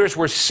 And the voters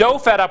were so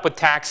fed up with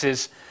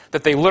taxes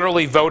that they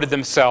literally voted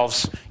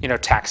themselves,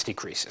 tax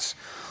decreases.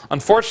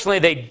 Unfortunately,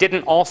 they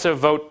didn't also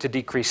vote to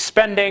decrease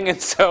spending,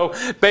 and so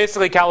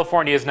basically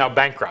California is now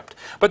bankrupt.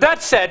 But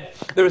that said,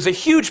 there was a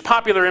huge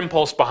popular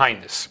impulse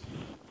behind this.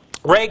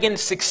 Reagan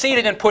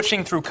succeeded in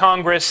pushing through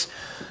Congress,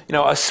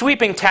 a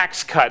sweeping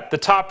tax cut. The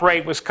top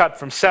rate was cut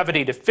from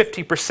 70 to 50%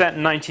 in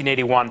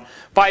 1981.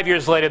 5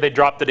 years later, they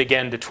dropped it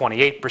again to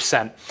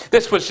 28%.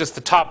 This was just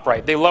the top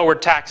rate. They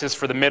lowered taxes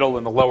for the middle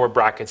and the lower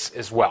brackets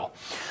as well.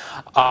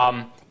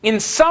 In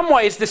some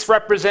ways, this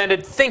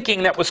represented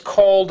thinking that was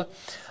called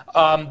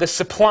the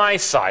supply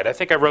side. I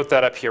think I wrote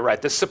that up here,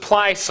 right? The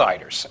supply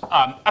siders.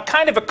 A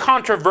kind of a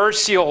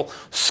controversial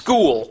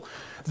school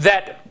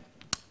that,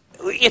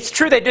 it's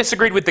true they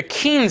disagreed with the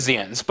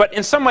Keynesians, but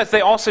in some ways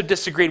they also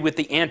disagreed with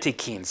the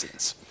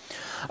anti-Keynesians.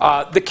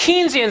 The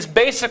Keynesians,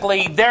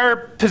 basically, their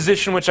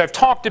position, which I've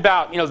talked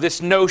about, this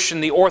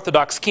notion, the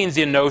orthodox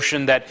Keynesian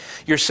notion that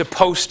you're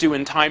supposed to,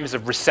 in times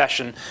of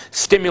recession,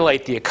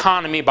 stimulate the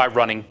economy by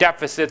running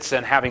deficits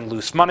and having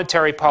loose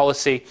monetary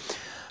policy.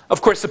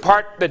 Of course, the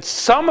part that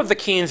some of the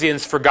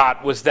Keynesians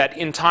forgot was that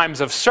in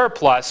times of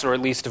surplus, or at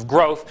least of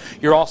growth,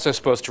 you're also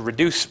supposed to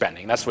reduce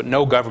spending. That's what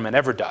no government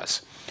ever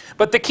does.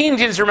 But the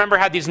Keynesians, remember,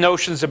 had these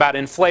notions about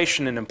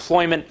inflation and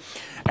employment,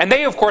 and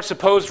they, of course,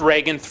 opposed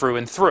Reagan through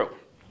and through.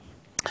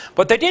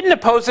 But they didn't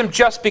oppose him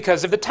just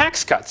because of the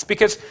tax cuts,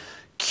 because,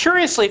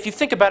 curiously, if you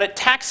think about it,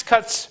 tax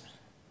cuts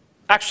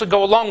actually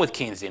go along with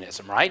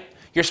Keynesianism, right?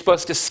 You're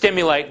supposed to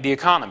stimulate the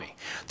economy.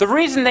 The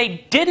reason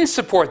they didn't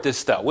support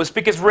this, though, was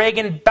because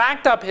Reagan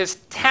backed up his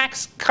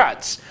tax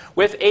cuts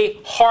with a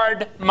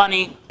hard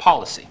money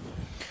policy.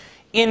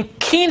 In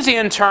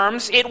Keynesian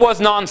terms, it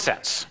was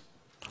nonsense.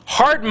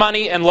 Hard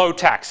money and low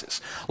taxes.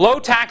 Low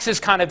taxes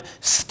kind of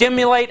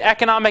stimulate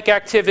economic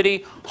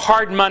activity.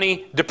 Hard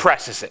money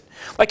depresses it.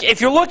 Like, if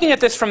you're looking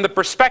at this from the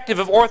perspective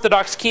of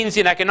orthodox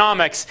Keynesian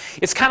economics,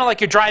 it's kind of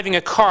like you're driving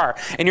a car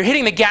and you're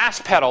hitting the gas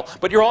pedal,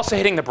 but you're also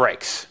hitting the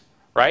brakes,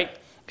 right?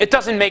 It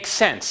doesn't make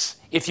sense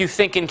if you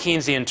think in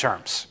Keynesian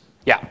terms.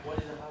 Yeah? What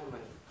is hard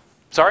money?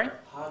 Sorry?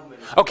 Hard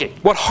money. Okay,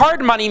 what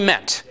hard money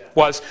meant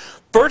was,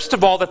 first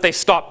of all, that they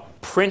stopped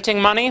printing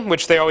money,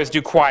 which they always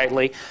do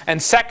quietly, and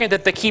second,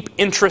 that they keep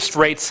interest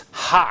rates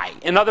high.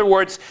 In other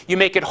words, you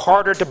make it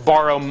harder to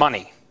borrow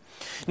money.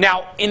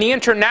 Now, in the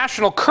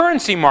international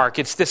currency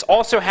markets, this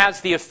also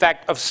has the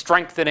effect of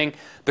strengthening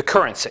the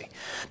currency.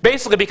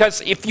 Basically,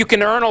 because if you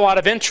can earn a lot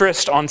of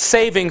interest on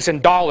savings in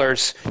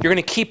dollars, you're going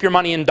to keep your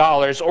money in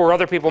dollars, or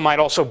other people might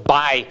also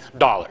buy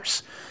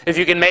dollars. If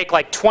you can make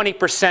like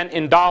 20%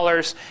 in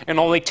dollars and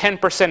only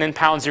 10% in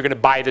pounds, you're going to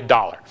buy the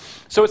dollar.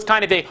 So it's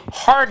kind of a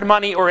hard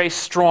money or a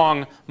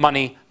strong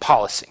money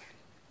policy.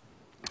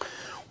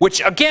 Which,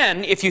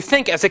 again, if you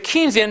think as a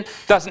Keynesian,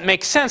 doesn't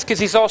make sense because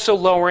he's also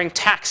lowering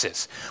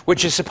taxes,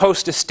 which is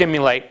supposed to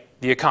stimulate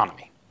the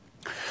economy.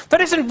 That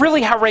isn't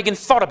really how Reagan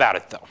thought about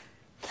it, though.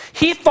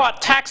 He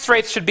thought tax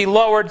rates should be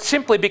lowered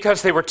simply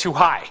because they were too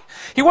high.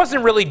 He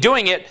wasn't really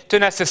doing it to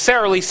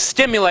necessarily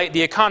stimulate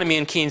the economy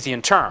in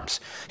Keynesian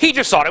terms. He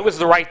just thought it was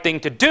the right thing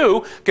to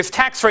do because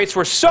tax rates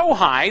were so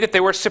high that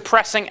they were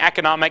suppressing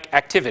economic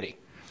activity.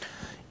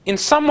 In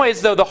some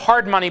ways, though, the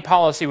hard money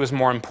policy was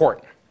more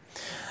important.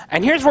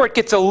 And here's where it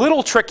gets a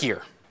little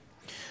trickier.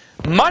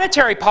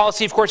 Monetary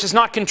policy, of course, is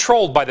not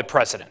controlled by the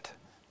president.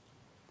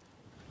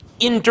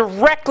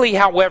 Indirectly,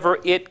 however,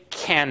 it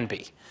can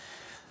be.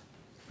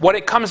 What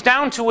it comes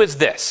down to is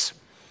this.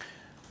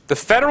 The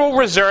Federal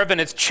Reserve and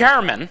its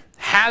chairman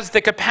has the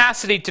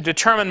capacity to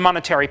determine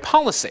monetary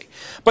policy.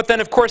 But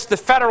then, of course, the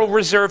Federal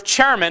Reserve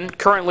chairman,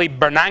 currently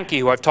Bernanke,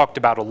 who I've talked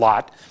about a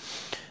lot,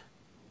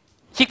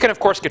 he can,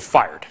 of course, get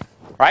fired.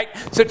 Right?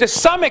 So to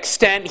some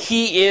extent,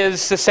 he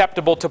is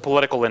susceptible to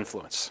political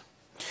influence.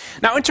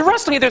 Now,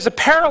 interestingly, there's a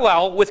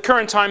parallel with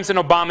current times in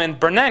Obama and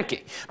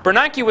Bernanke.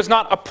 Bernanke was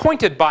not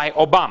appointed by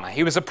Obama.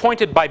 He was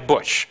appointed by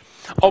Bush.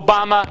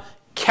 Obama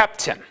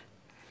kept him.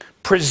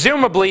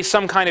 Presumably,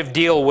 some kind of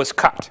deal was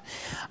cut.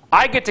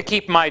 I get to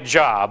keep my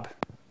job,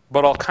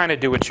 but I'll kind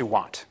of do what you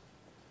want.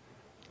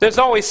 There's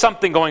always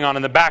something going on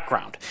in the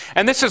background.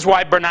 And this is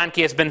why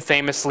Bernanke has been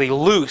famously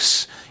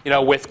loose,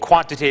 with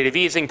quantitative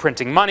easing,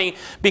 printing money,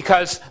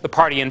 because the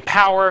party in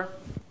power,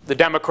 the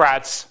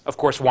Democrats, of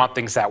course, want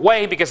things that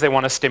way because they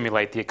want to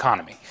stimulate the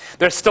economy.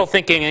 They're still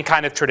thinking in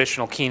kind of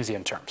traditional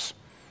Keynesian terms.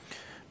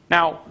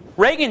 Now,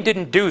 Reagan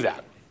didn't do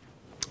that.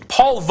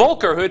 Paul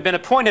Volcker, who had been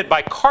appointed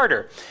by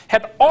Carter,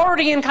 had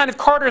already in kind of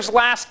Carter's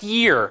last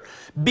year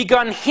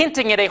begun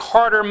hinting at a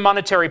harder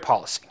monetary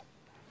policy.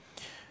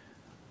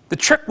 The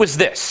trick was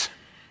this.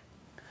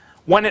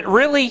 When it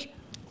really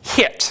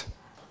hit,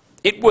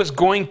 it was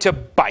going to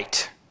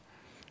bite.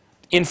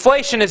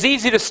 Inflation is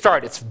easy to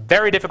start. It's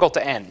very difficult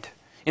to end.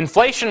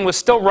 Inflation was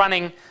still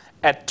running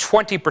at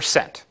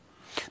 20%.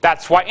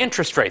 That's why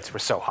interest rates were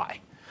so high.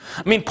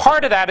 I mean,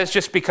 part of that is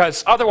just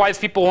because otherwise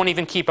people won't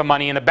even keep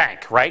money in a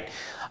bank, right?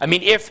 I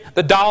mean, if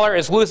the dollar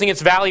is losing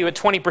its value at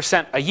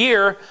 20% a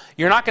year,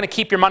 you're not going to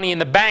keep your money in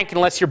the bank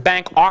unless your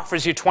bank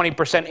offers you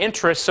 20%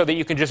 interest so that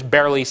you can just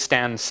barely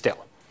stand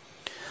still.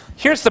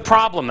 Here's the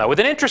problem, though. With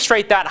an interest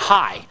rate that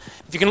high,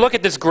 if you can look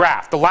at this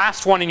graph, the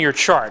last one in your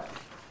chart,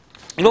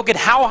 and look at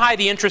how high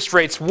the interest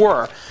rates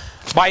were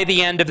by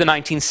the end of the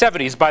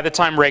 1970s, by the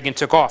time Reagan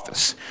took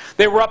office.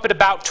 They were up at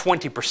about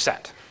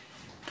 20%.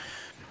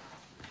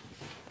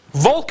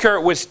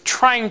 Volcker was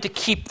trying to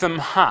keep them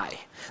high.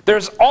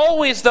 There's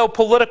always, though,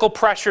 political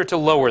pressure to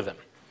lower them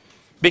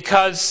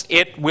because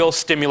it will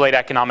stimulate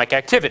economic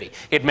activity.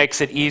 It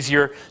makes it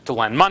easier to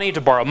lend money, to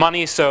borrow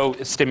money, so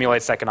it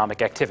stimulates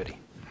economic activity.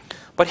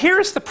 But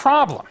here's the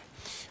problem.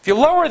 If you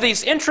lower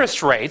these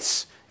interest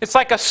rates, it's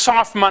like a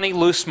soft money,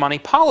 loose money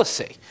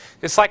policy.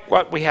 It's like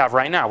what we have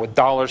right now with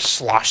dollars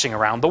sloshing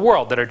around the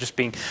world that are just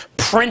being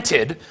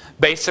printed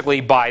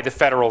basically by the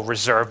Federal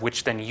Reserve,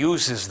 which then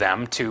uses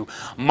them to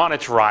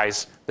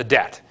monetarize the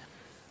debt.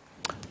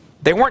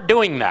 They weren't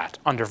doing that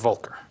under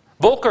Volcker.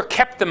 Volcker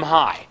kept them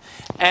high.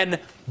 And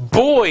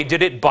boy,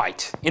 did it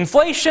bite.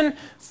 Inflation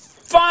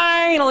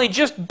finally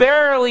just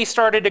barely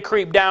started to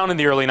creep down in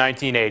the early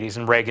 1980s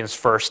in Reagan's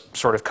first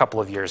sort of couple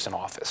of years in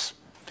office.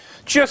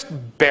 Just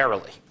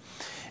barely.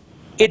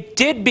 It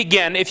did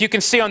begin, if you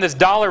can see on this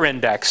dollar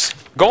index,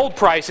 gold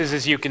prices,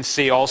 as you can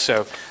see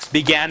also,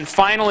 began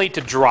finally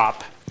to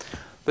drop.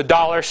 The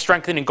dollar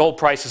strengthening, gold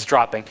prices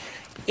dropping.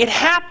 It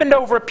happened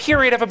over a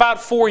period of about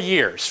 4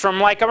 years, from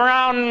like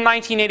around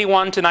 1981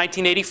 to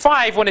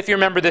 1985, when, if you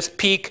remember this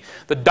peak,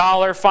 the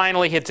dollar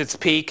finally hits its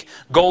peak,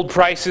 gold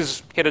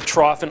prices hit a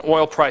trough, and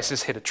oil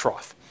prices hit a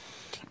trough.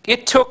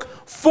 It took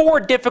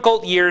 4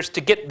 difficult years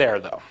to get there,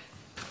 though.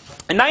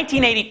 In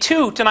 1982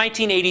 to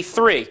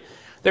 1983,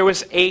 there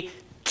was a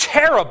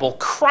terrible,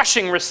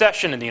 crushing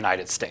recession in the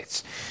United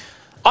States.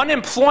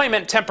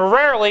 Unemployment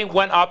temporarily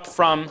went up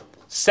from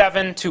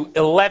 7 to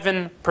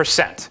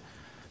 11%.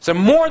 So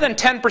more than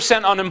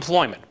 10%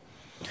 unemployment.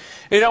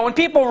 When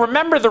people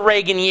remember the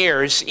Reagan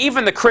years,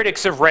 even the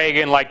critics of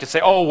Reagan like to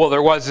say, oh, well,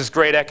 there was this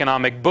great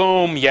economic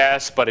boom,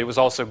 yes, but it was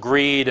also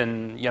greed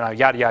and,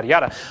 yada, yada,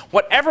 yada.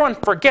 What everyone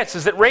forgets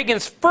is that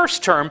Reagan's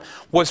first term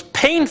was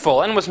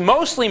painful and was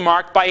mostly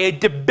marked by a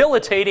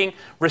debilitating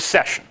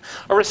recession.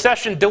 A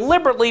recession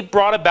deliberately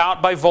brought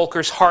about by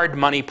Volcker's hard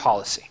money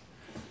policy.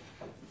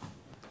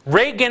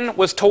 Reagan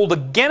was told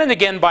again and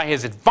again by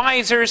his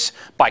advisors,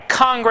 by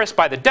Congress,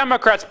 by the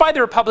Democrats, by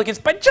the Republicans,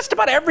 by just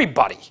about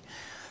everybody,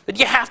 that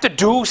you have to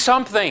do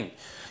something.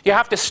 You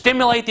have to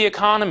stimulate the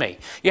economy.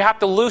 You have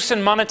to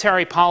loosen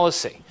monetary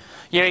policy.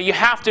 You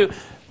have to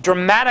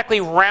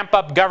dramatically ramp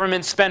up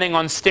government spending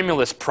on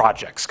stimulus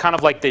projects, kind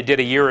of like they did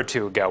a year or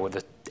two ago with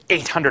the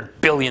 $800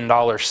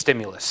 billion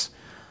stimulus.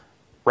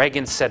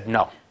 Reagan said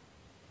no.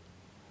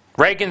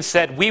 Reagan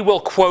said, we will,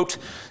 quote,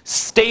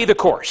 stay the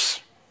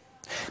course.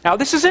 Now,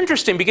 this is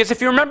interesting because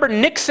if you remember,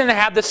 Nixon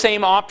had the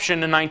same option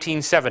in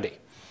 1970.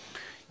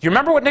 You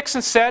remember what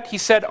Nixon said? He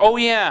said, oh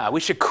yeah, we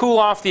should cool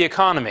off the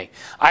economy.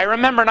 I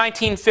remember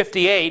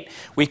 1958,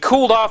 we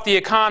cooled off the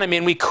economy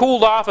and we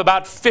cooled off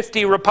about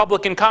 50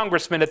 Republican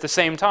congressmen at the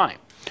same time.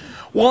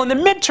 Well, in the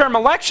midterm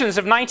elections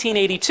of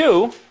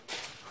 1982,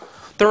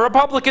 the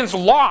Republicans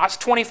lost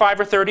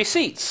 25 or 30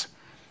 seats.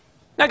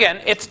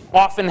 Again, it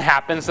often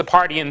happens, the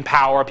party in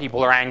power,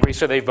 people are angry,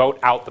 so they vote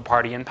out the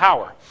party in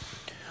power.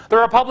 The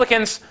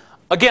Republicans,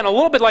 again, a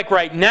little bit like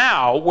right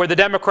now, where the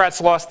Democrats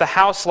lost the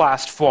House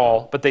last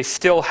fall, but they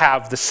still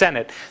have the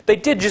Senate. They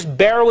did just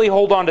barely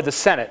hold on to the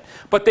Senate,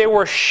 but they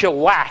were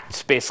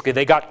shellacked, basically.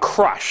 They got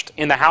crushed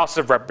in the House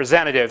of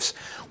Representatives,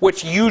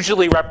 which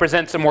usually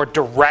represents a more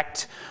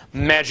direct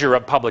measure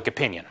of public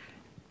opinion.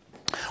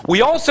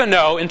 We also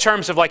know, in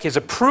terms of like his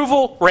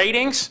approval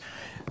ratings,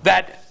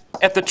 that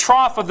at the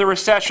trough of the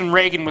recession,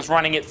 Reagan was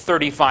running at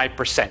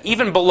 35%,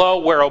 even below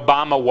where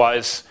Obama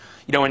was,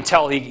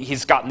 until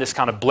he's gotten this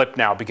kind of blip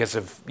now because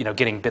of,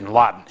 getting bin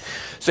Laden.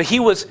 So he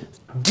was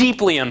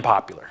deeply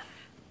unpopular,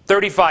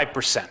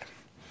 35%.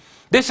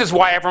 This is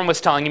why everyone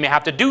was telling him you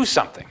have to do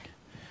something.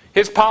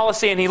 His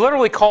policy, and he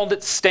literally called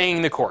it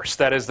staying the course,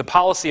 that is, the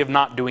policy of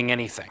not doing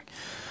anything.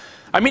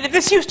 I mean,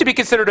 this used to be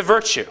considered a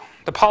virtue,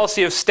 the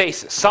policy of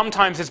stasis.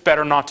 Sometimes it's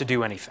better not to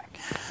do anything.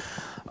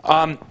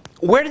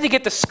 Where did he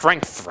get the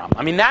strength from?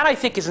 I mean, that I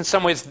think is in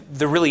some ways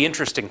the really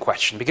interesting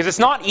question, because it's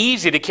not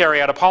easy to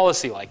carry out a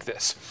policy like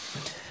this.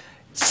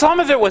 Some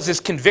of it was his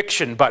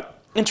conviction,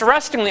 but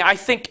interestingly, I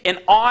think an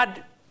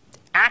odd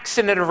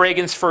accident of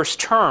Reagan's first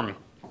term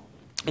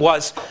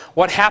was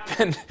what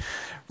happened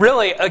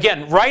really,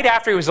 again, right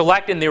after he was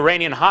elected and the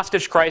Iranian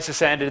hostage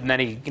crisis ended, and then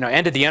he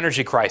ended the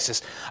energy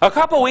crisis. A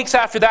couple of weeks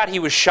after that, he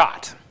was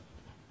shot.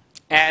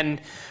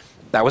 And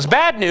that was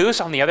bad news.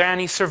 On the other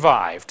hand, he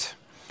survived.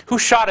 Who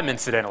shot him,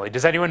 incidentally?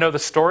 Does anyone know the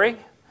story?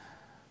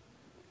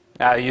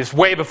 It's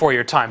way before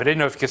your time. I didn't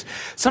know because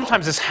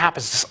sometimes this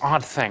happens, this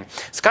odd thing.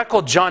 This guy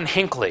called John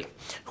Hinckley,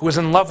 who was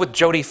in love with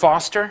Jodie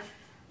Foster.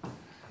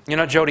 You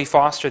know Jodie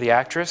Foster, the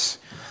actress?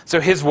 So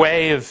his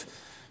way of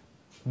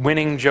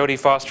winning Jodie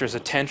Foster's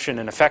attention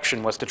and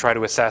affection was to try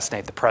to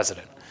assassinate the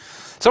president.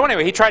 So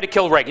anyway, he tried to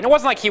kill Reagan. It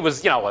wasn't like he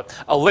was,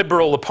 a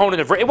liberal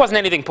opponent of Reagan. It wasn't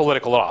anything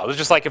political at all. It was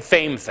just like a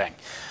fame thing.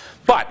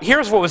 But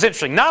here's what was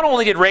interesting. Not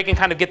only did Reagan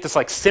kind of get this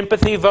like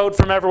sympathy vote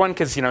from everyone,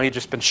 because he'd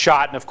just been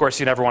shot, and of course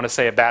you never want to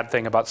say a bad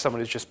thing about someone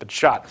who's just been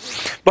shot.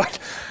 But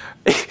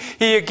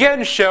he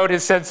again showed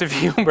his sense of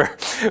humor.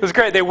 It was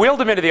great. They wheeled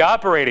him into the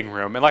operating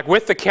room, and like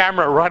with the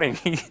camera running,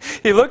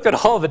 he looked at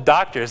all the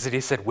doctors and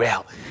he said,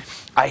 well,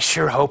 I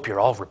sure hope you're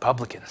all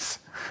Republicans.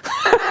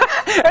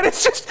 And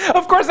it's just,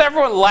 of course,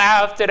 everyone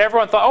laughed, and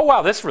everyone thought, oh,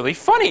 wow, this is really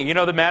funny.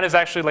 The man is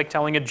actually like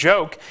telling a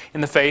joke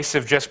in the face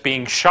of just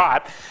being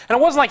shot. And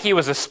it wasn't like he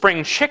was a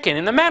spring chicken.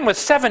 And the man was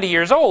 70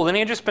 years old, and he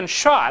had just been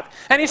shot,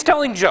 and he's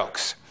telling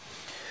jokes.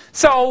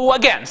 So,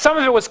 again, some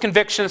of it was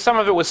conviction, some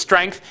of it was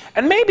strength.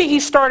 And maybe he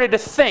started to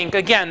think,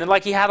 again,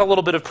 like he had a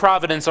little bit of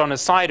providence on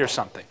his side or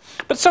something.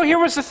 But so here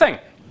was the thing.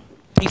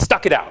 He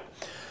stuck it out.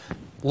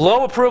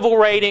 Low approval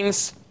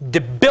ratings,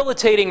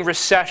 debilitating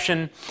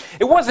recession.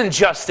 It wasn't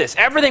just this.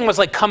 Everything was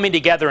like coming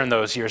together in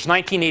those years.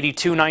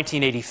 1982,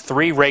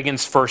 1983,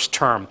 Reagan's first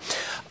term.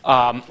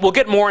 We'll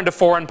get more into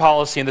foreign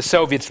policy and the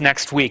Soviets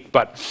next week,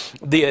 but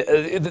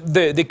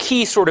the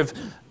key sort of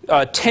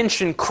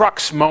tension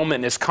crux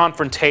moment in his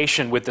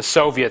confrontation with the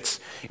Soviets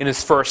in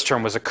his first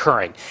term was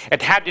occurring.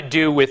 It had to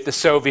do with the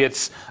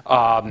Soviets'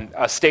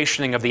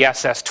 stationing of the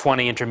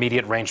SS-20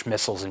 intermediate-range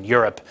missiles in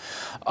Europe.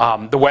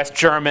 The West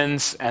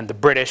Germans and the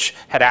British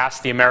had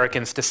asked the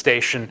Americans to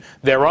station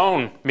their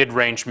own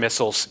mid-range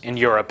missiles in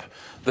Europe,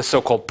 the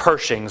so-called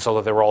Pershings,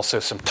 although there were also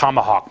some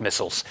Tomahawk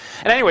missiles.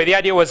 And anyway, the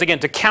idea was, again,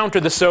 to counter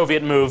the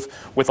Soviet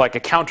move with like a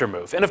counter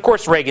move. And of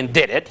course, Reagan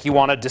did it. He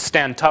wanted to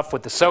stand tough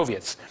with the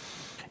Soviets.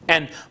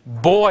 And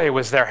boy,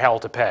 was there hell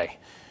to pay.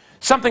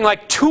 Something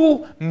like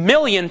 2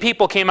 million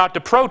people came out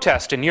to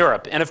protest in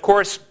Europe. And of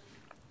course,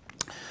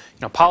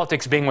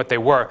 politics being what they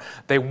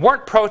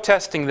weren't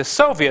protesting the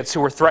Soviets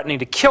who were threatening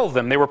to kill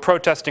them. They were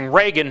protesting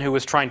Reagan, who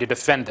was trying to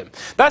defend them.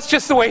 That's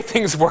just the way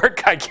things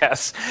work, I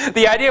guess.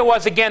 The idea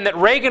was, again, that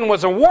Reagan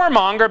was a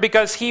warmonger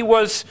because he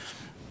was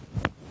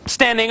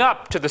standing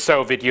up to the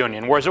Soviet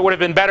Union, whereas it would have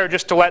been better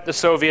just to let the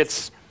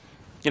Soviets,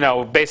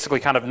 basically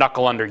kind of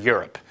knuckle under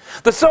Europe.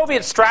 The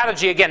Soviet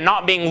strategy, again,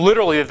 not being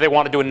literally that they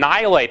wanted to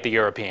annihilate the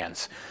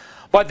Europeans,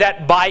 but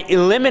that by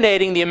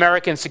eliminating the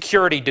American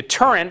security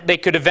deterrent, they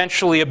could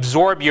eventually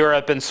absorb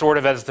Europe and sort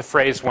of, as the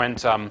phrase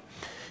went,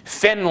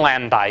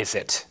 Finlandize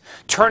it.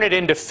 Turn it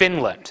into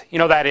Finland.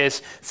 That is,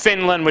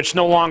 Finland, which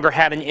no longer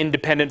had an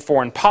independent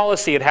foreign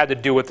policy, it had to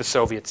do what the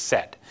Soviets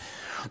said.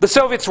 The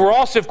Soviets were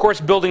also, of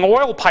course, building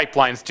oil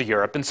pipelines to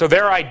Europe, and so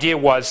their idea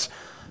was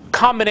a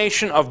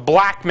combination of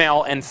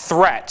blackmail and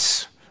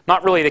threats.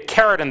 Not really the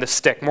carrot and the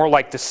stick, more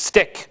like the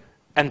stick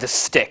and the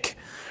stick.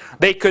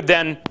 They could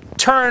then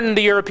turn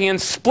the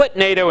Europeans, split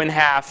NATO in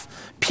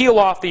half, peel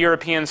off the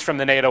Europeans from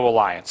the NATO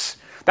alliance.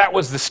 That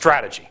was the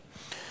strategy.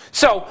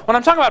 So when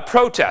I'm talking about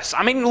protests,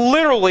 I mean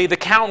literally the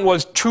count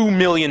was 2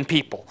 million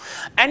people.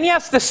 And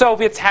yes, the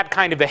Soviets had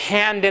kind of a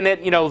hand in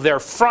it. You know, their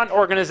front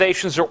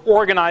organizations are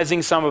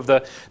organizing some of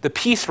the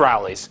peace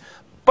rallies.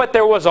 But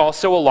there was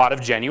also a lot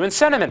of genuine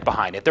sentiment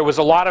behind it. There was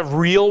a lot of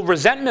real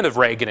resentment of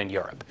Reagan in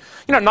Europe.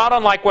 You know, not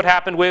unlike what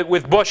happened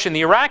with Bush in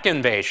the Iraq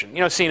invasion.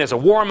 You know, seen as a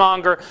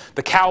warmonger,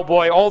 the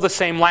cowboy, all the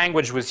same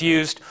language was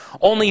used.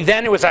 Only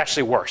then it was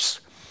actually worse.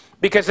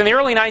 Because in the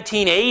early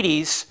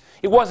 1980s,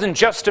 it wasn't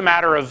just a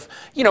matter of,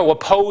 you know,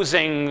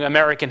 opposing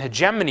American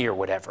hegemony or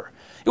whatever.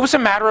 It was a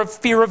matter of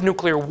fear of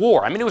nuclear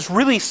war. I mean, it was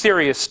really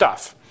serious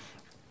stuff.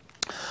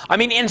 I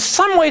mean, in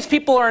some ways,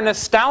 people are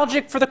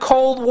nostalgic for the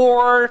Cold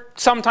War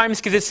sometimes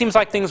because it seems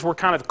like things were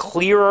kind of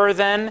clearer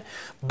then.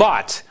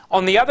 But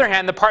on the other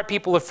hand, the part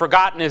people have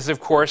forgotten is, of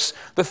course,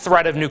 the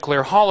threat of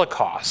nuclear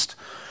holocaust.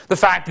 The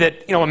fact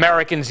that, you know,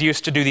 Americans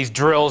used to do these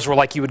drills where,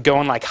 like, you would go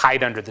and, like,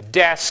 hide under the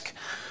desk.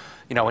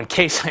 You know, in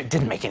case it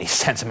didn't make any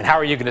sense. I mean, how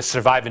are you going to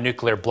survive a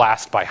nuclear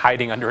blast by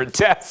hiding under a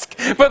desk?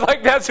 But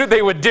like that's what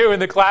they would do in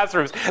the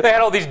classrooms. They had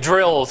all these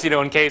drills, you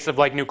know, in case of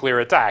like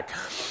nuclear attack.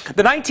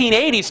 The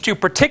 1980s too,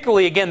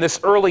 particularly again this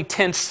early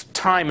tense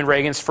time in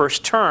Reagan's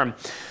first term,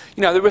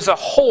 you know, there was a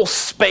whole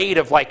spate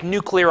of like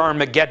nuclear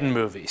Armageddon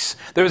movies.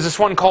 There was this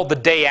one called The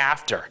Day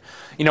After,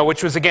 you know,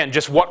 which was again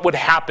just what would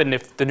happen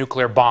if the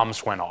nuclear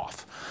bombs went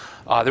off.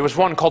 There was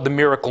one called The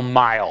Miracle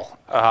Mile,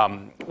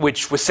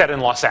 which was set in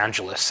Los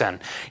Angeles. And,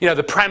 you know,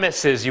 the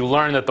premise is you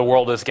learn that the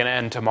world is going to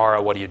end tomorrow.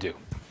 What do?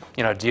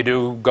 You know, do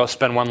you go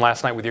spend one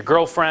last night with your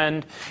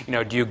girlfriend? You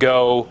know, do you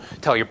go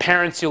tell your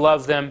parents you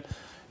love them?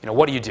 You know,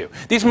 what do you do?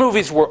 These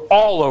movies were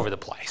all over the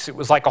place. It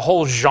was like a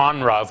whole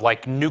genre of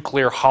like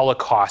nuclear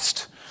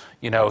holocaust,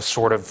 you know,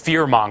 sort of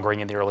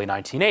fear-mongering in the early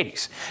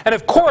 1980s. And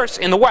of course,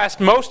 in the West,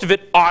 most of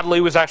it,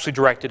 oddly, was actually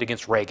directed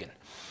against Reagan.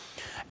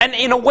 And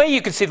in a way,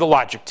 you can see the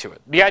logic to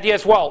it. The idea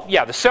is, well,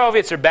 yeah, the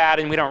Soviets are bad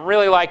and we don't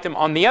really like them.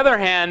 On the other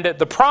hand,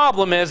 the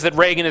problem is that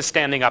Reagan is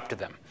standing up to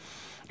them.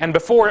 And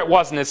before it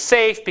wasn't as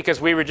safe because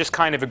we were just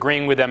kind of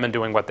agreeing with them and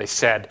doing what they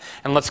said.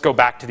 And let's go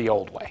back to the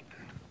old way.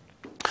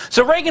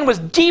 So Reagan was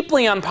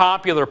deeply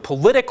unpopular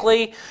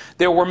politically.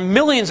 There were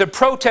millions of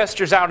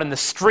protesters out in the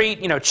street,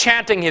 you know,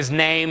 chanting his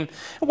name.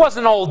 It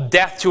wasn't all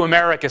death to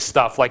America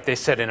stuff like they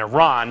said in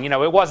Iran. You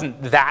know, it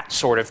wasn't that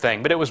sort of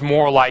thing. But it was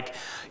more like,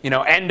 you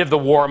know, end of the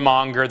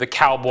warmonger, the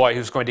cowboy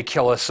who's going to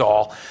kill us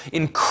all.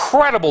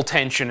 Incredible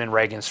tension in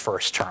Reagan's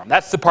first term.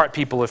 That's the part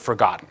people have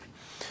forgotten.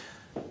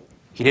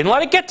 He didn't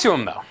let it get to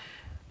him, though.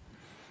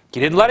 He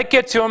didn't let it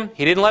get to him.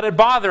 He didn't let it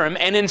bother him.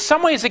 And in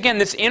some ways, again,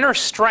 this inner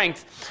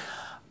strength,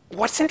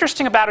 what's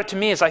interesting about it to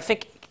me is I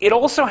think it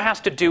also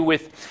has to do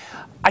with,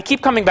 I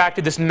keep coming back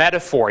to this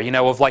metaphor, you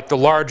know, of like the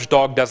large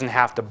dog doesn't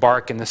have to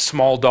bark and the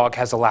small dog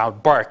has a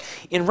loud bark.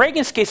 In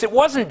Reagan's case, it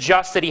wasn't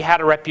just that he had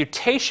a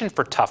reputation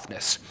for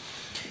toughness.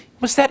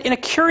 It was that in a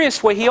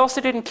curious way, he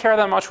also didn't care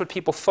that much what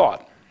people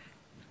thought.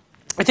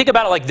 I think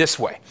about it like this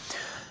way.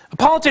 A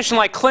politician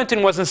like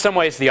Clinton was in some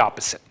ways the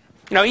opposite.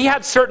 You know, he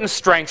had certain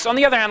strengths. On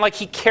the other hand, like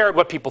he cared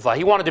what people thought.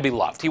 He wanted to be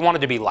loved. He wanted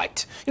to be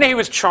liked. You know, he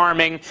was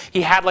charming.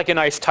 He had like a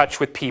nice touch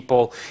with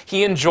people.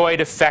 He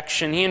enjoyed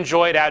affection. He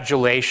enjoyed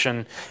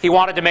adulation. He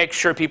wanted to make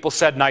sure people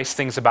said nice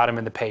things about him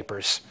in the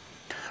papers.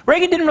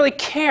 Reagan didn't really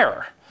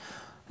care.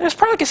 And it's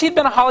probably because he'd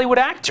been a Hollywood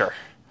actor.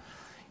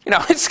 You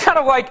know, it's kind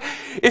of like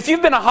if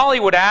you've been a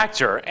Hollywood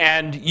actor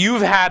and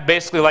you've had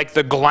basically like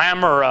the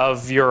glamour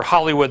of your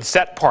Hollywood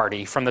set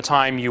party from the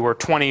time you were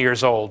 20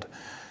 years old,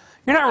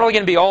 you're not really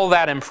going to be all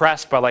that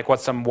impressed by like what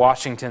some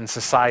Washington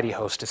society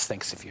hostess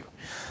thinks of you.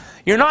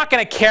 You're not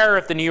going to care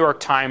if the New York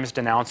Times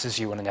denounces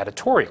you in an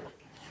editorial.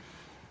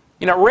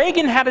 You know,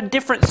 Reagan had a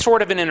different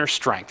sort of an inner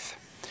strength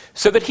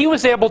so that he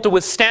was able to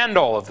withstand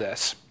all of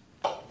this.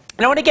 You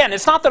know, and again,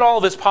 it's not that all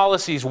of his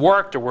policies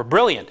worked or were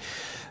brilliant.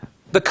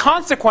 The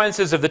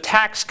consequences of the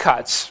tax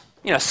cuts,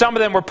 you know, some of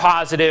them were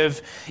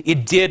positive.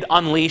 It did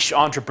unleash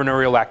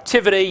entrepreneurial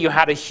activity. You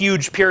had a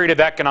huge period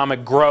of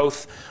economic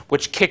growth,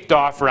 which kicked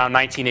off around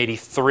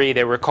 1983.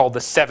 They were called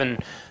the 7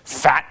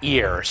 fat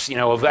years, you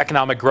know, of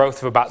economic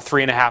growth of about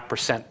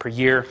 3.5% per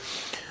year.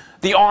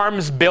 The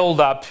arms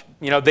buildup,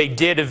 you know, they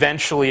did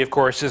eventually, of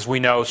course, as we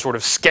know, sort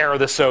of scare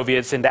the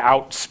Soviets into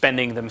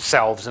outspending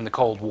themselves in the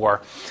Cold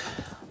War.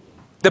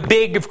 The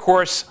big, of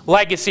course,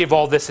 legacy of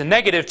all this in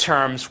negative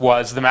terms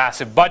was the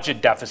massive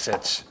budget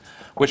deficits,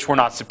 which were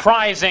not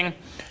surprising.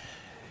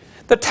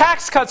 The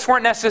tax cuts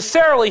weren't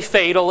necessarily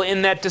fatal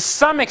in that to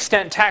some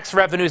extent tax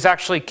revenues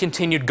actually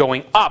continued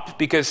going up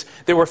because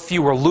there were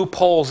fewer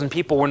loopholes and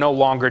people were no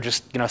longer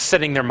just, you know,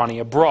 sending their money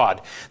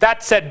abroad.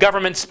 That said,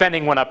 government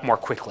spending went up more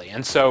quickly.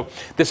 And so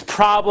this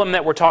problem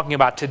that we're talking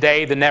about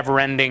today, the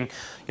never-ending,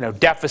 you know,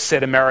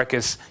 deficit,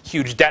 America's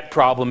huge debt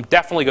problem,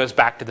 definitely goes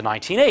back to the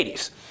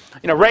 1980s.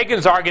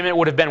 Reagan's argument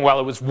would have been, well,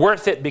 it was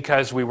worth it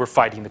because we were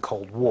fighting the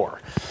Cold War.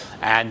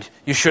 And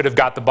you should have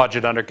got the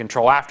budget under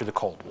control after the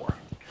Cold War.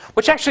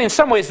 Which actually, in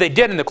some ways, they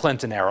did in the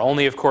Clinton era.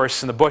 Only, of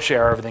course, in the Bush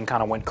era, everything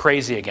kind of went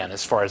crazy again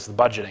as far as the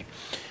budgeting.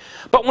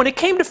 But when it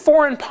came to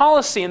foreign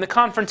policy and the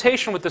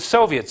confrontation with the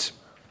Soviets,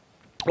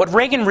 what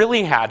Reagan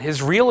really had,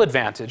 his real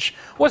advantage,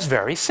 was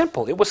very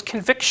simple. It was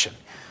conviction.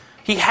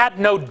 He had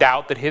no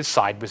doubt that his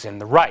side was in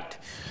the right.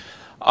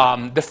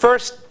 The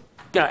first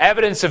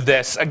evidence of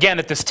this, again,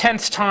 at this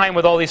tense time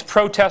with all these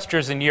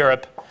protesters in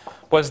Europe,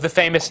 was the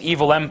famous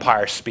Evil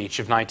Empire speech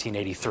of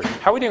 1983.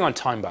 How are we doing on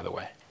time, by the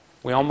way?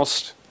 We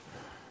almost...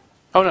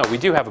 Oh, no, we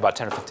do have about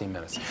 10 or 15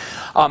 minutes.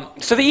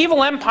 So the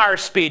Evil Empire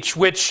speech,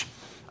 which,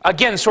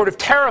 again, sort of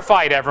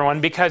terrified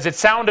everyone because it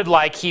sounded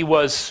like he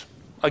was,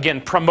 again,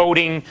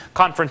 promoting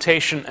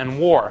confrontation and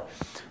war.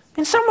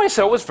 In some ways,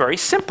 though, it was very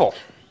simple.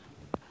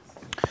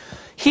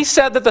 He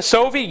said that the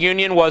Soviet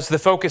Union was the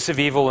focus of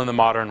evil in the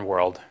modern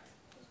world,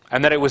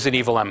 and that it was an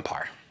evil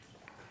empire.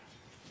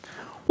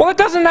 Well, it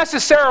doesn't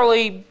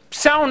necessarily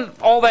sound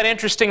all that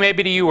interesting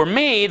maybe to you or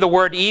me. The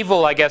word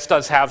evil, I guess,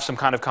 does have some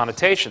kind of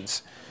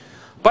connotations.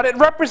 But it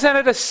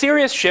represented a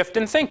serious shift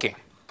in thinking.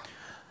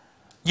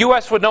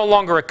 US would no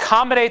longer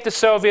accommodate the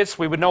Soviets.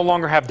 We would no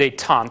longer have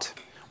détente.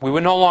 We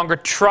would no longer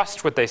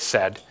trust what they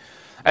said.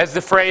 As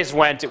the phrase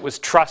went, it was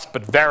trust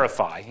but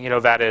verify.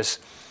 That is,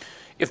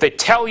 if they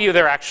tell you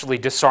they're actually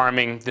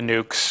disarming the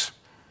nukes,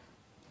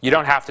 you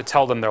don't have to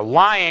tell them they're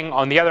lying.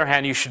 On the other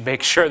hand, you should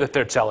make sure that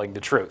they're telling the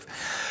truth.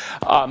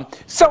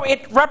 So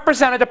it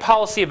represented a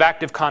policy of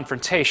active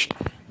confrontation.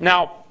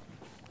 Now,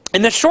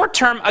 in the short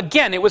term,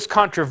 again, it was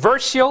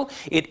controversial.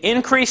 It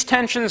increased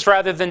tensions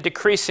rather than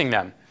decreasing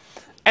them.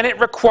 And it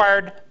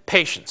required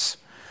patience.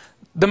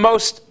 The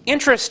most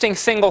interesting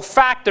single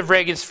fact of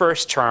Reagan's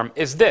first term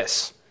is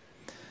this.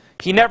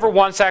 He never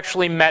once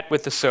actually met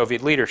with the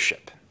Soviet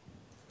leadership.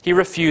 He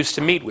refused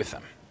to meet with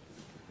them.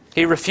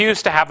 He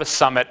refused to have a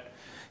summit.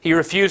 He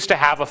refused to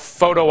have a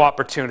photo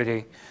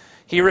opportunity.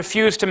 He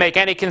refused to make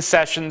any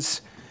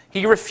concessions.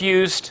 He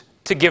refused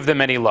to give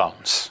them any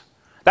loans.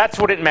 That's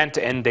what it meant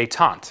to end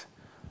détente.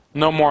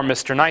 No more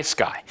Mr. Nice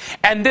Guy.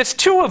 And this,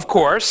 too, of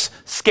course,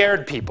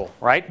 scared people,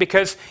 right?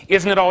 Because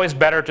isn't it always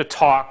better to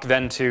talk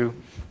than to,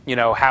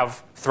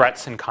 have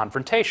threats and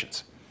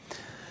confrontations?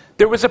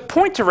 There was a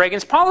point to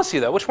Reagan's policy,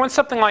 though, which went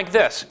something like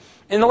this.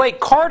 In the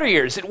late Carter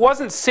years, it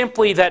wasn't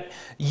simply that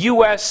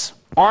US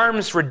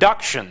arms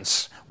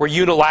reductions were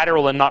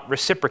unilateral and not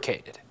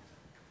reciprocated.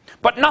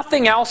 But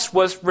nothing else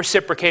was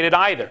reciprocated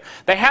either.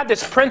 They had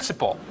this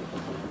principle,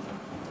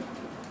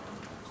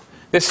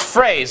 this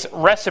phrase,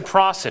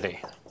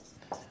 reciprocity.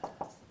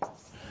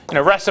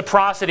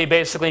 Reciprocity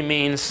basically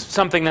means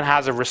something that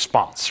has a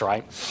response,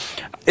 right?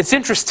 It's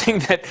interesting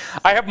that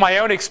I have my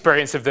own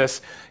experience of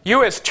this.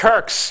 You as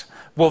Turks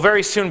will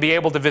very soon be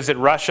able to visit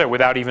Russia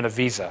without even a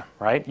visa,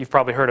 right? You've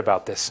probably heard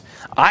about this.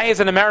 I, as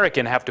an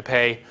American, have to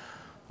pay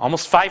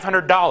almost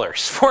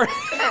 $500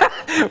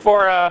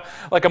 for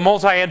like a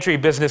multi-entry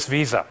business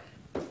visa.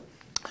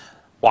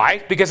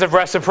 Why? Because of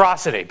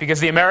reciprocity. Because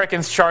the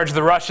Americans charge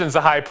the Russians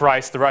a high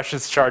price, the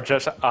Russians charge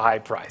us a high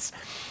price.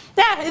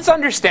 Yeah, it's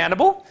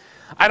understandable.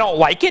 I don't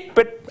like it,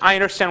 but I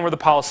understand where the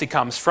policy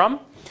comes from.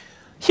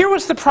 Here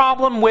was the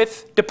problem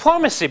with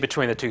diplomacy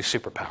between the two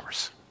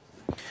superpowers.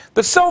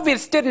 The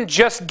Soviets didn't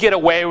just get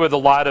away with a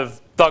lot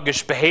of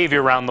thuggish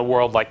behavior around the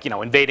world, like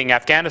invading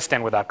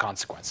Afghanistan without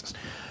consequences.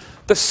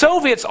 The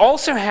Soviets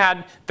also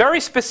had very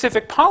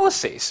specific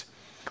policies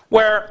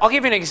where, I'll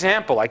give you an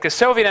example, like the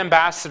Soviet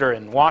ambassador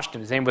in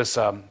Washington, his name was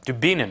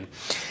Dubinin.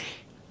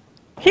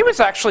 He was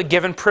actually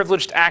given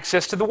privileged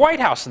access to the White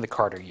House in the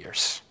Carter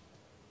years.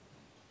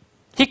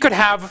 He could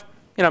have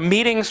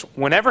meetings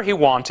whenever he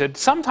wanted,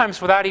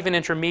 sometimes without even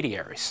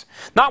intermediaries.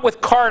 Not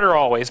with Carter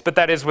always, but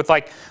that is with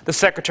like the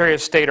Secretary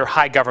of State or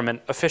high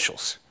government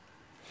officials.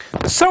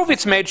 The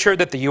Soviets made sure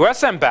that the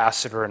US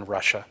ambassador in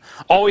Russia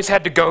always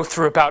had to go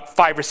through about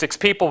 5 or 6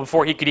 people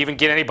before he could even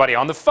get anybody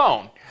on the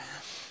phone.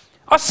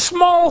 A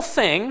small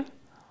thing,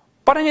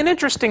 but in an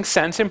interesting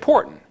sense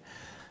important,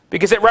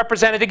 because it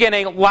represented, again,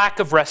 a lack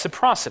of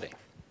reciprocity.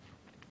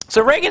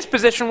 So Reagan's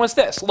position was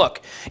this.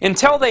 Look,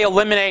 until they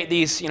eliminate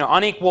these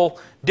unequal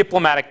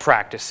diplomatic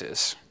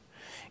practices,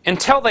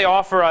 until they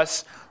offer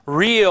us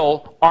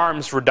real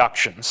arms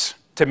reductions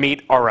to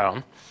meet our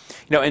own,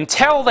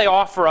 until they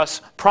offer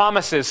us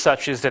promises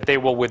such as that they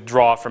will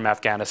withdraw from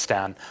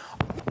Afghanistan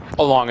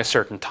along a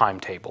certain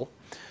timetable,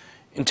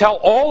 until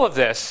all of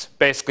this,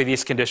 basically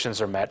these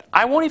conditions are met,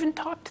 I won't even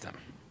talk to them.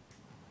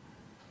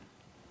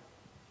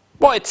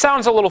 Well, it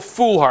sounds a little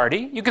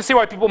foolhardy. You can see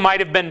why people might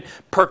have been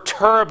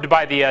perturbed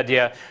by the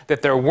idea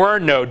that there were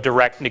no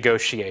direct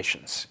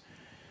negotiations.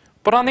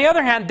 But on the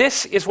other hand,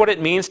 this is what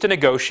it means to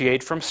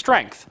negotiate from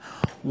strength.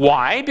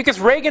 Why? Because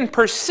Reagan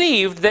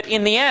perceived that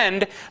in the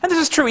end, and this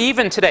is true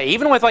even today,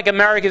 even with like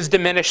America's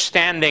diminished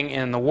standing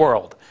in the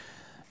world,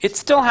 it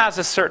still has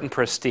a certain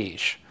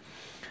prestige.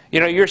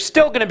 You're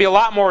still going to be a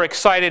lot more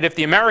excited if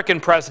the American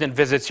president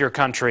visits your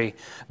country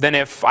than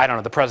if, I don't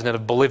know, the president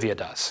of Bolivia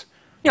does.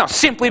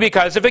 Simply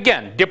because of,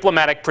 again,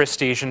 diplomatic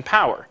prestige and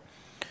power.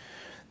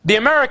 the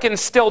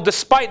Americans still,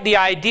 despite the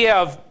idea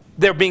of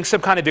there being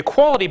some kind of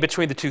equality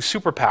between the two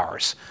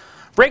superpowers,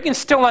 Reagan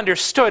still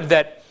understood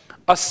that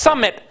a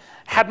summit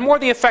had more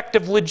the effect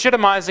of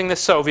legitimizing the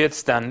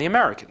Soviets than the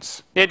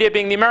Americans. The idea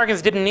being the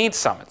Americans didn't need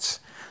summits.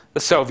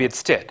 The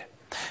Soviets did.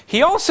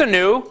 He also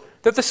knew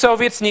that the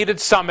Soviets needed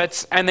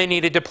summits and they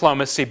needed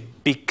diplomacy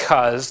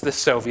because the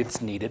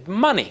Soviets needed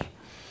money.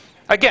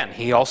 Again,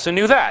 he also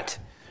knew that.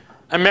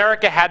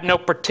 America had no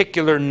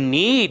particular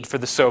need for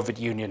the Soviet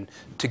Union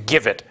to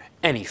give it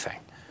anything.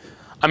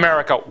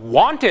 America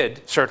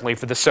wanted, certainly,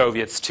 for the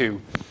Soviets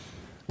to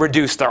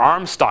reduce their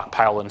arms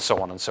stockpile and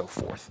so on and so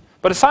forth.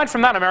 But aside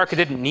from that, America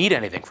didn't need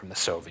anything from the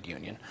Soviet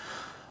Union.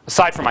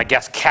 Aside from, I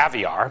guess,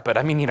 caviar, but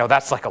I mean,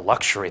 that's like a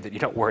luxury that you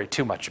don't worry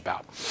too much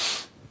about.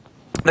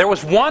 There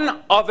was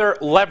one other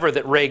lever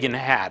that Reagan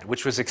had,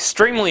 which was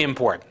extremely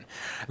important.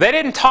 They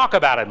didn't talk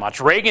about it much.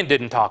 Reagan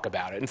didn't talk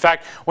about it. In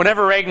fact,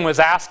 whenever Reagan was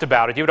asked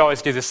about it, he would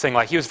always do this thing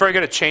like, he was very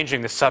good at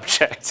changing the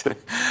subject.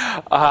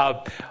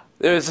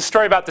 There was a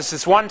story about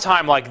this one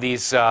time, like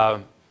these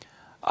guys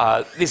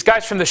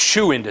from the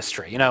shoe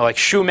industry, like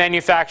shoe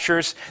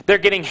manufacturers, they're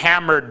getting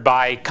hammered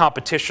by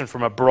competition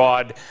from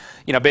abroad.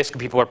 Basically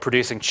people are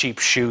producing cheap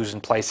shoes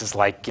in places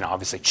like,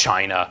 obviously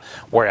China,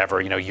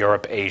 wherever,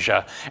 Europe,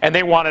 Asia. And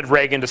they wanted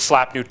Reagan to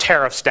slap new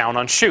tariffs down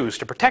on shoes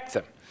to protect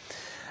them.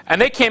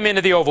 And they came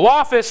into the Oval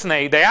Office and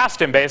they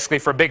asked him basically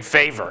for a big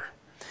favor.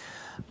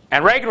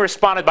 And Reagan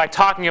responded by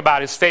talking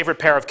about his favorite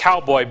pair of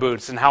cowboy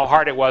boots and how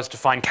hard it was to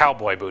find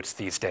cowboy boots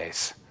these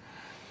days.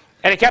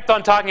 And he kept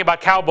on talking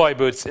about cowboy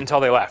boots until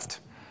they left.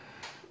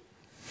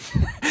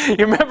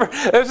 You remember,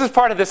 this is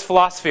part of this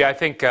philosophy, I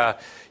think,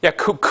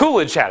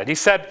 Coolidge had it. He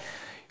said,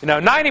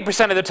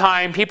 90% of the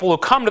time, people who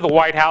come to the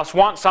White House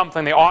want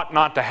something they ought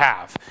not to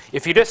have.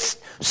 If you just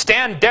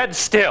stand dead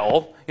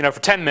still, for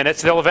 10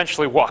 minutes, they'll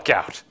eventually walk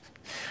out.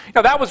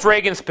 That was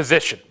Reagan's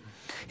position.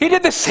 He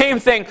did the same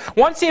thing.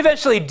 Once he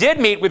eventually did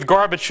meet with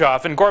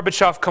Gorbachev, and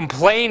Gorbachev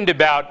complained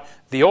about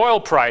the oil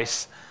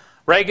price,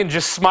 Reagan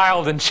just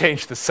smiled and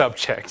changed the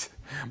subject.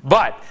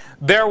 But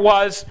there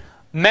was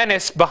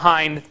menace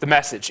behind the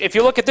message. If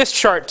you look at this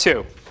chart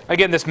too,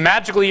 again, this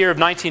magical year of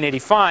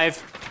 1985,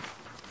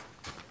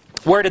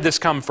 where did this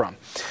come from?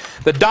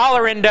 The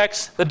dollar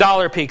index, the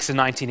dollar peaks in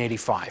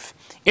 1985.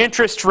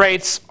 Interest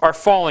rates are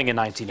falling in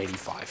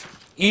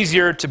 1985.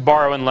 Easier to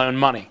borrow and loan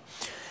money.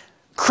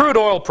 Crude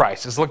oil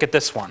prices, look at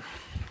this one.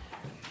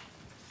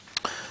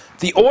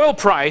 The oil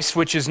price,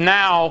 which is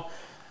now,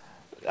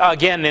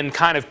 again, in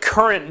kind of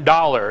current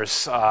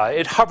dollars,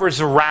 it hovers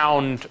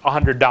around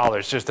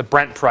 $100. There's the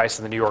Brent price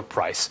and the New York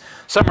price.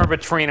 Somewhere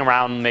between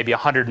around maybe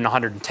 $100 and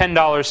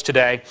 $110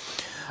 today.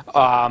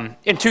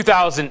 In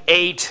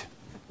 2008,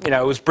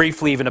 it was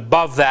briefly even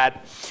above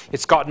that.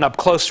 It's gotten up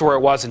close to where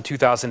it was in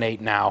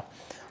 2008 now.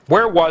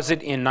 Where was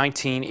it in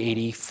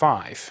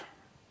 1985?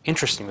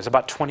 Interesting, it was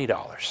about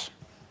 $20.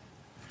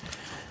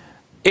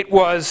 It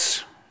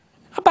was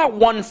about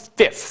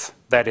 1/5,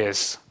 that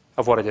is,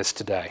 of what it is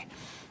today.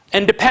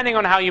 And depending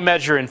on how you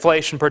measure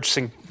inflation,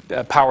 purchasing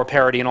power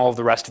parity, and all of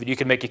the rest of it, you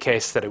can make a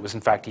case that it was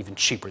in fact even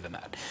cheaper than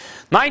that.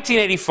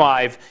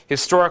 1985,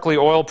 historically,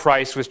 oil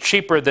price was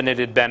cheaper than it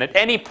had been at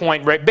any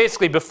point, right,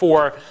 basically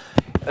before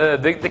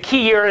the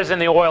key years in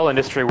the oil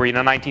industry were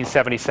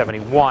 1970,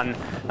 71.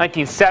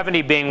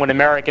 1970 being when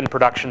American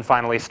production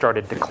finally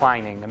started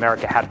declining.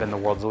 America had been the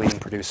world's leading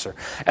producer.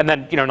 And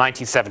then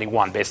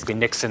 1971, basically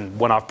Nixon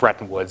went off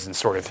Bretton Woods and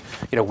sort of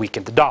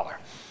weakened the dollar.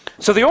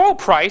 So the oil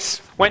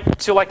price went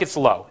to like its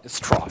low, its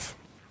trough.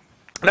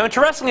 Now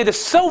interestingly, the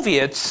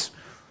Soviets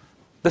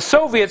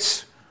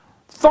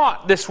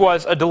thought this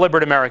was a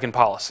deliberate American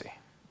policy.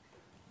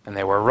 And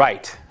they were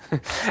right.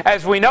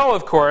 As we know,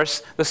 of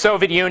course, the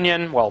Soviet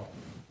Union, well,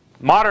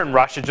 modern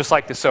Russia, just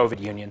like the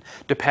Soviet Union,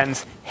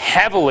 depends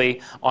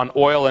heavily on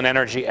oil and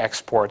energy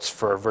exports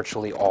for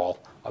virtually all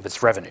of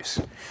its revenues.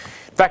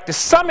 In fact, to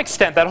some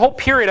extent, that whole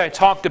period I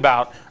talked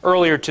about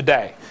earlier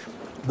today,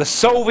 the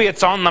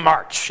Soviets on the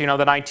march, the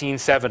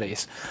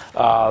 1970s,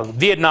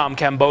 Vietnam,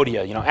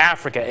 Cambodia,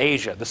 Africa,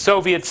 Asia, the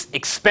Soviets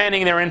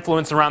expanding their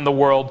influence around the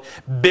world,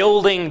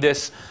 building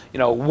this,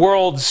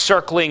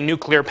 world-circling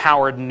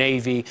nuclear-powered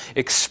navy,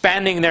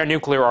 expanding their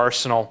nuclear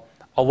arsenal.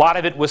 A lot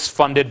of it was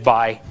funded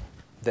by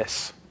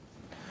this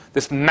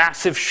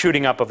massive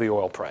shooting up of the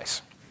oil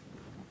price.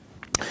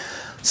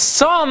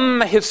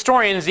 Some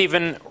historians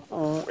even,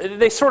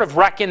 they sort of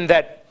reckon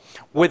that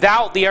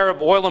without the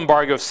Arab oil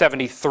embargo of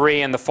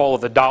 '73 and the fall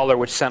of the dollar,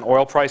 which sent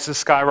oil prices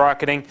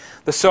skyrocketing,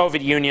 the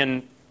Soviet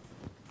Union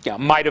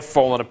might have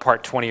fallen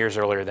apart 20 years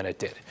earlier than it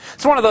did.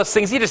 It's one of those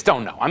things you just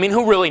don't know. I mean,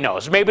 who really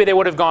knows? Maybe they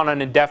would have gone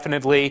on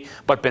indefinitely,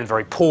 but been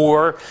very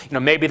poor.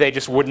 Maybe they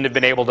just wouldn't have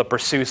been able to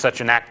pursue such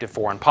an active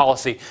foreign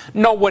policy.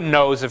 No one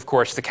knows, of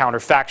course, the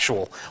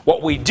counterfactual.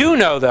 What we do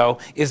know, though,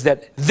 is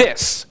that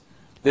this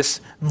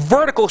This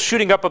vertical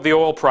shooting up of the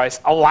oil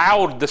price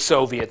allowed the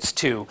Soviets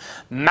to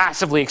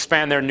massively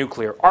expand their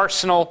nuclear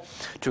arsenal,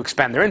 to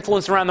expand their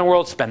influence around the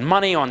world, spend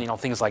money on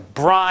things like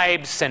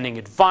bribes, sending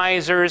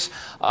advisors,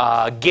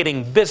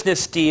 getting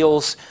business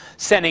deals,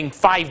 sending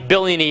 $5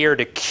 billion a year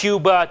to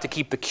Cuba to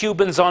keep the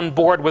Cubans on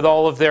board with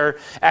all of their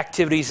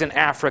activities in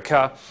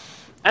Africa.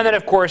 And then,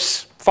 of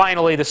course,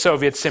 finally, the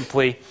Soviets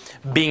simply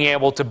being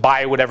able to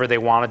buy whatever they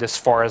wanted as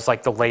far as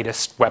like the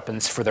latest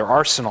weapons for their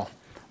arsenal.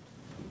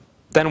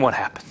 Then what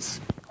happens?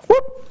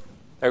 Whoop!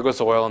 There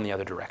goes oil in the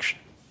other direction.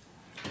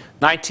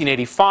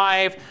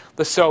 1985,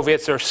 the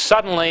Soviets are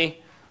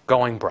suddenly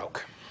going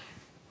broke.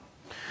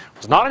 It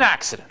was not an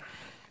accident.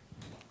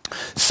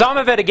 Some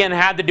of it, again,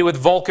 had to do with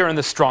Volcker and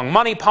the strong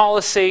money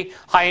policy,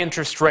 high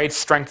interest rates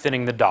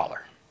strengthening the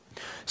dollar.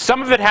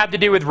 Some of it had to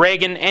do with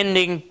Reagan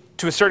ending,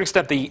 to a certain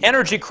extent, the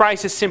energy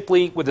crisis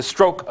simply with a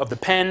stroke of the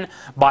pen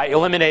by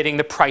eliminating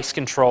the price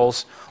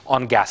controls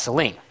on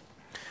gasoline.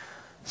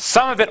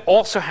 Some of it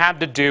also had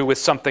to do with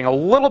something a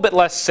little bit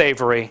less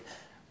savory,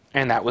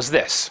 and that was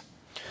this.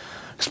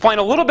 Explain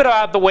a little bit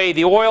about the way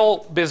the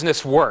oil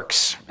business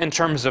works in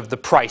terms of the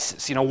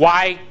prices.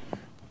 Why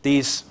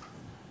these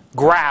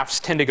graphs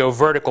tend to go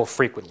vertical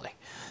frequently.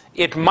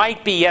 It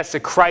might be, yes,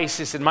 a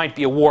crisis. It might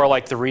be a war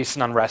like the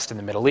recent unrest in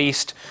the Middle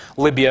East.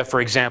 Libya,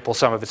 for example,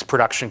 some of its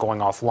production going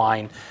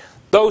offline.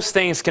 Those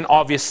things can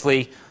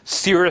obviously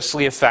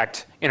seriously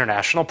affect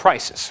international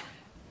prices.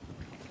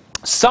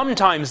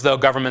 Sometimes, though,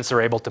 governments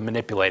are able to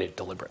manipulate it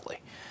deliberately.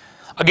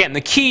 Again,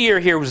 the key year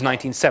here was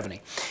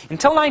 1970.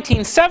 Until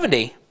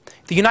 1970,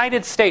 the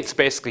United States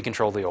basically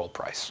controlled the oil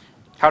price.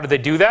 How did they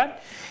do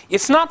that?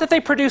 It's not that they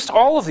produced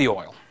all of the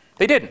oil.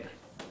 They didn't.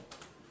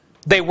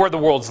 They were the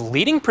world's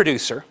leading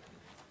producer,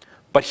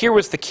 but here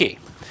was the key.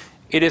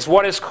 It is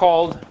what is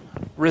called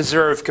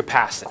reserve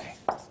capacity.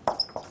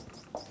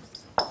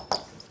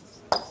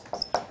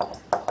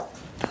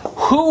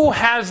 Who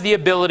has the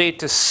ability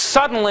to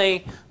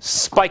suddenly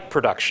spike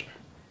production?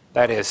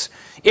 That is,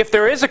 if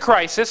there is a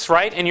crisis,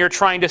 right, and you're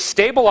trying to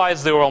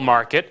stabilize the oil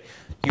market,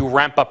 you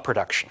ramp up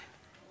production.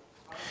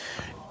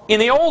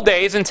 In the old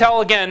days, until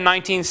again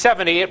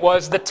 1970, it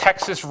was the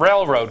Texas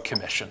Railroad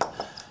Commission.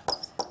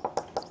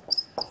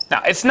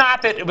 Now, it's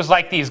not that it was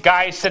like these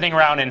guys sitting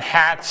around in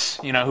hats,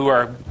 who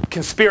are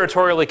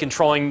conspiratorially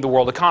controlling the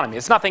world economy.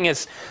 It's nothing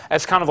as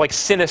kind of like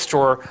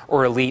sinister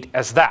or elite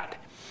as that.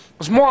 It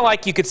was more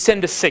like you could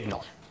send a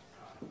signal.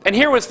 And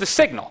here was the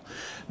signal.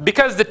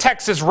 Because the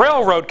Texas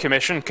Railroad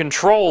Commission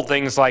controlled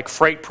things like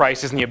freight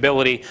prices and the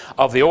ability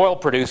of the oil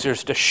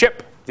producers to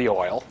ship the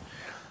oil,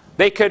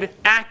 they could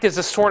act as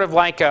a sort of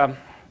like a,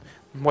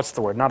 what's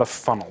the word, not a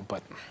funnel,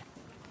 but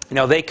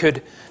they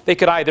could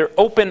either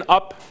open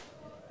up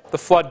the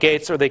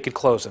floodgates or they could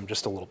close them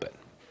just a little bit.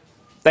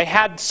 They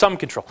had some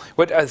control.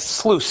 A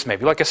sluice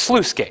maybe, like a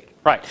sluice gate.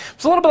 Right.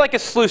 It's a little bit like a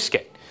sluice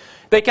gate.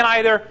 They can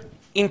either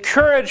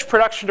encourage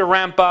production to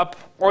ramp up,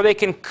 or they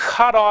can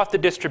cut off the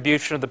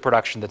distribution of the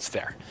production that's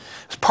there.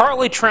 It's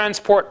partly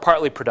transport,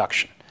 partly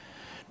production.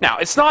 Now,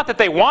 it's not that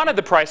they wanted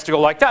the price to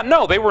go like that.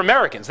 No, they were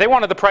Americans. They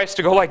wanted the price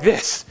to go like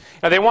this.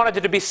 They wanted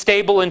it to be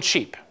stable and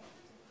cheap.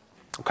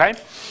 Okay?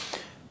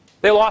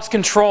 They lost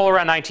control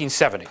around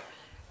 1970.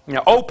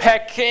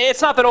 OPEC,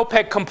 it's not that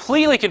OPEC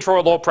completely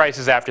controlled oil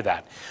prices after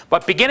that.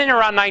 But beginning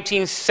around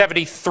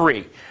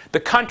 1973, the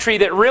country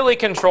that really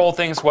controlled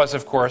things was,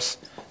 of course,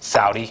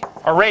 Saudi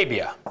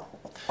Arabia.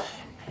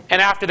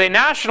 And after they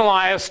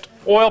nationalized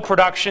oil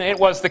production, it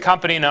was the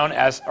company known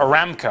as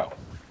Aramco.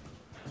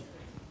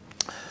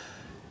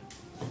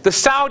 The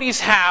Saudis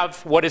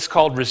have what is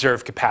called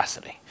reserve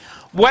capacity.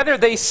 Whether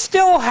they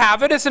still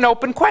have it is an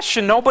open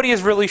question. Nobody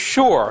is really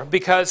sure,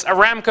 because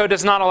Aramco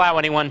does not allow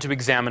anyone to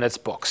examine its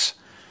books.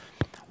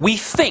 We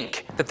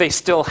think that they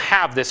still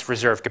have this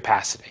reserve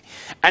capacity.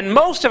 And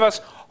most of us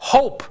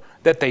hope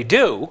that they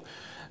do,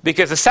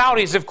 because the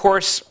Saudis, of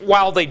course,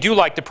 while they do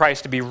like the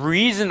price to be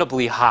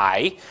reasonably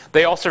high,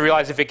 they also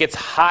realize if it gets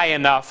high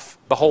enough,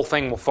 the whole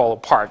thing will fall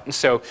apart. And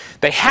so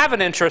they have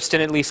an interest in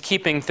at least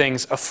keeping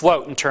things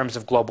afloat in terms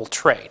of global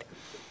trade.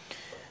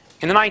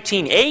 In the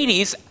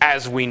 1980s,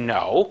 as we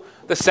know,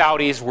 the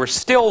Saudis were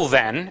still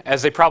then,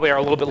 as they probably are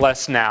a little bit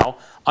less now,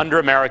 under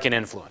American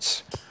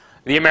influence.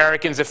 The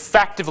Americans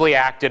effectively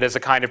acted as a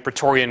kind of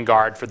Praetorian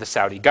Guard for the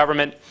Saudi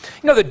government.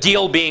 The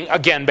deal being,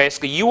 again,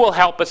 basically, you will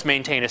help us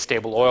maintain a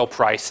stable oil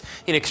price.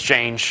 In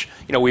exchange,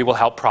 we will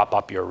help prop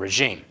up your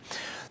regime.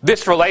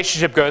 This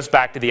relationship goes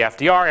back to the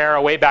FDR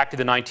era, way back to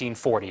the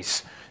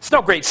 1940s. It's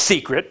no great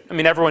secret. I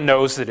mean, everyone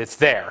knows that it's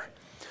there.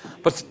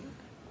 But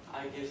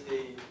I guess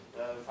they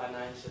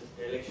financed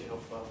the election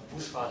of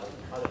Bush's father.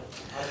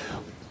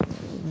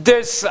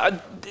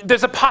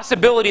 There's a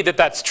possibility that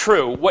that's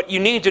true. What you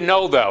need to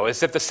know, though, is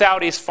that the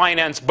Saudis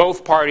finance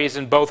both parties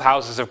in both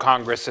houses of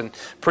Congress, and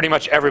pretty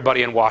much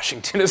everybody in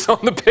Washington is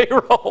on the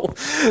payroll.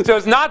 So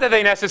it's not that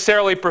they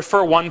necessarily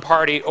prefer one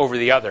party over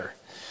the other.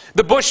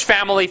 The Bush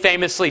family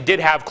famously did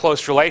have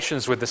close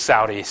relations with the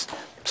Saudis.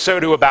 So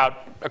do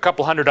about a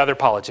couple hundred other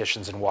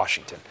politicians in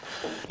Washington.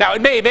 Now,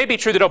 it may be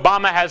true that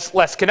Obama has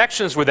less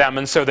connections with them,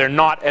 and so they're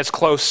not as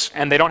close,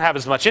 and they don't have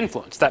as much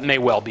influence. That may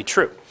well be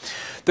true.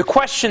 The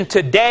question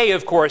today,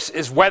 of course,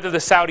 is whether the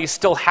Saudis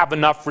still have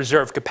enough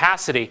reserve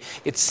capacity.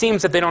 It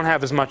seems that they don't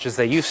have as much as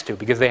they used to,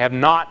 because they have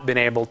not been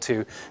able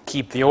to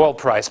keep the oil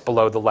price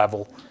below the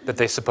level that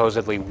they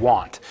supposedly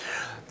want.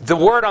 The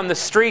word on the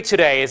street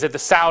today is that the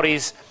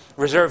Saudis'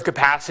 reserve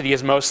capacity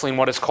is mostly in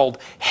what is called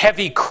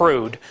heavy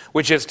crude,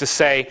 which is to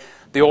say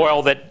the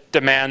oil that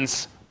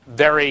demands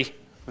very,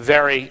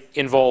 very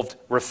involved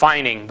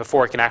refining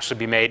before it can actually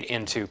be made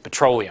into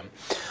petroleum.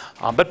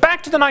 But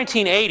back to the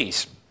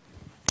 1980s.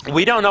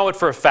 We don't know it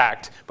for a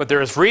fact, but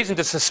there is reason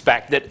to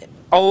suspect that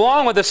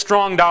along with a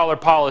strong dollar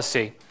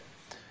policy,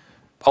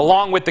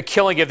 along with the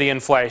killing of the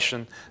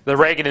inflation, the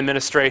Reagan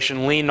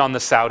administration leaned on the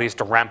Saudis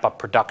to ramp up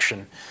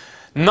production,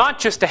 not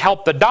just to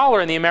help the dollar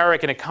in the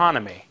American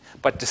economy,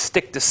 but to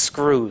stick the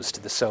screws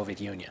to the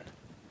Soviet Union.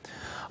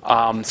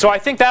 So I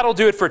think that'll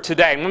do it for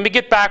today. When we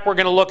get back, we're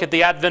going to look at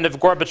the advent of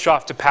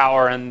Gorbachev to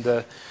power and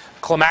the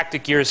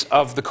climactic years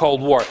of the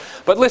Cold War.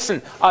 But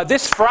listen,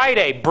 this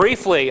Friday,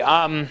 briefly,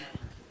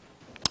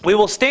 we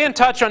will stay in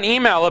touch on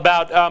email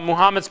about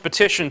Muhammad's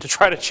petition to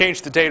try to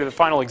change the date of the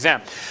final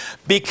exam.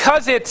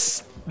 Because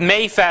it's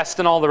Mayfest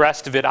and all the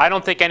rest of it, I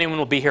don't think anyone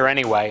will be here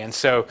anyway. And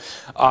so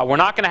we're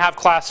not going to have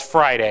class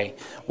Friday.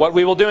 What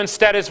we will do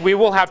instead is we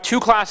will have 2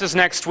 classes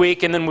next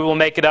week, and then we will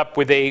make it up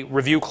with a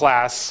review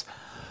class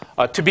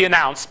to be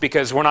announced,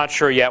 because we're not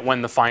sure yet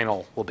when the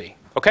final will be.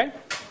 Okay?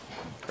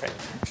 Great.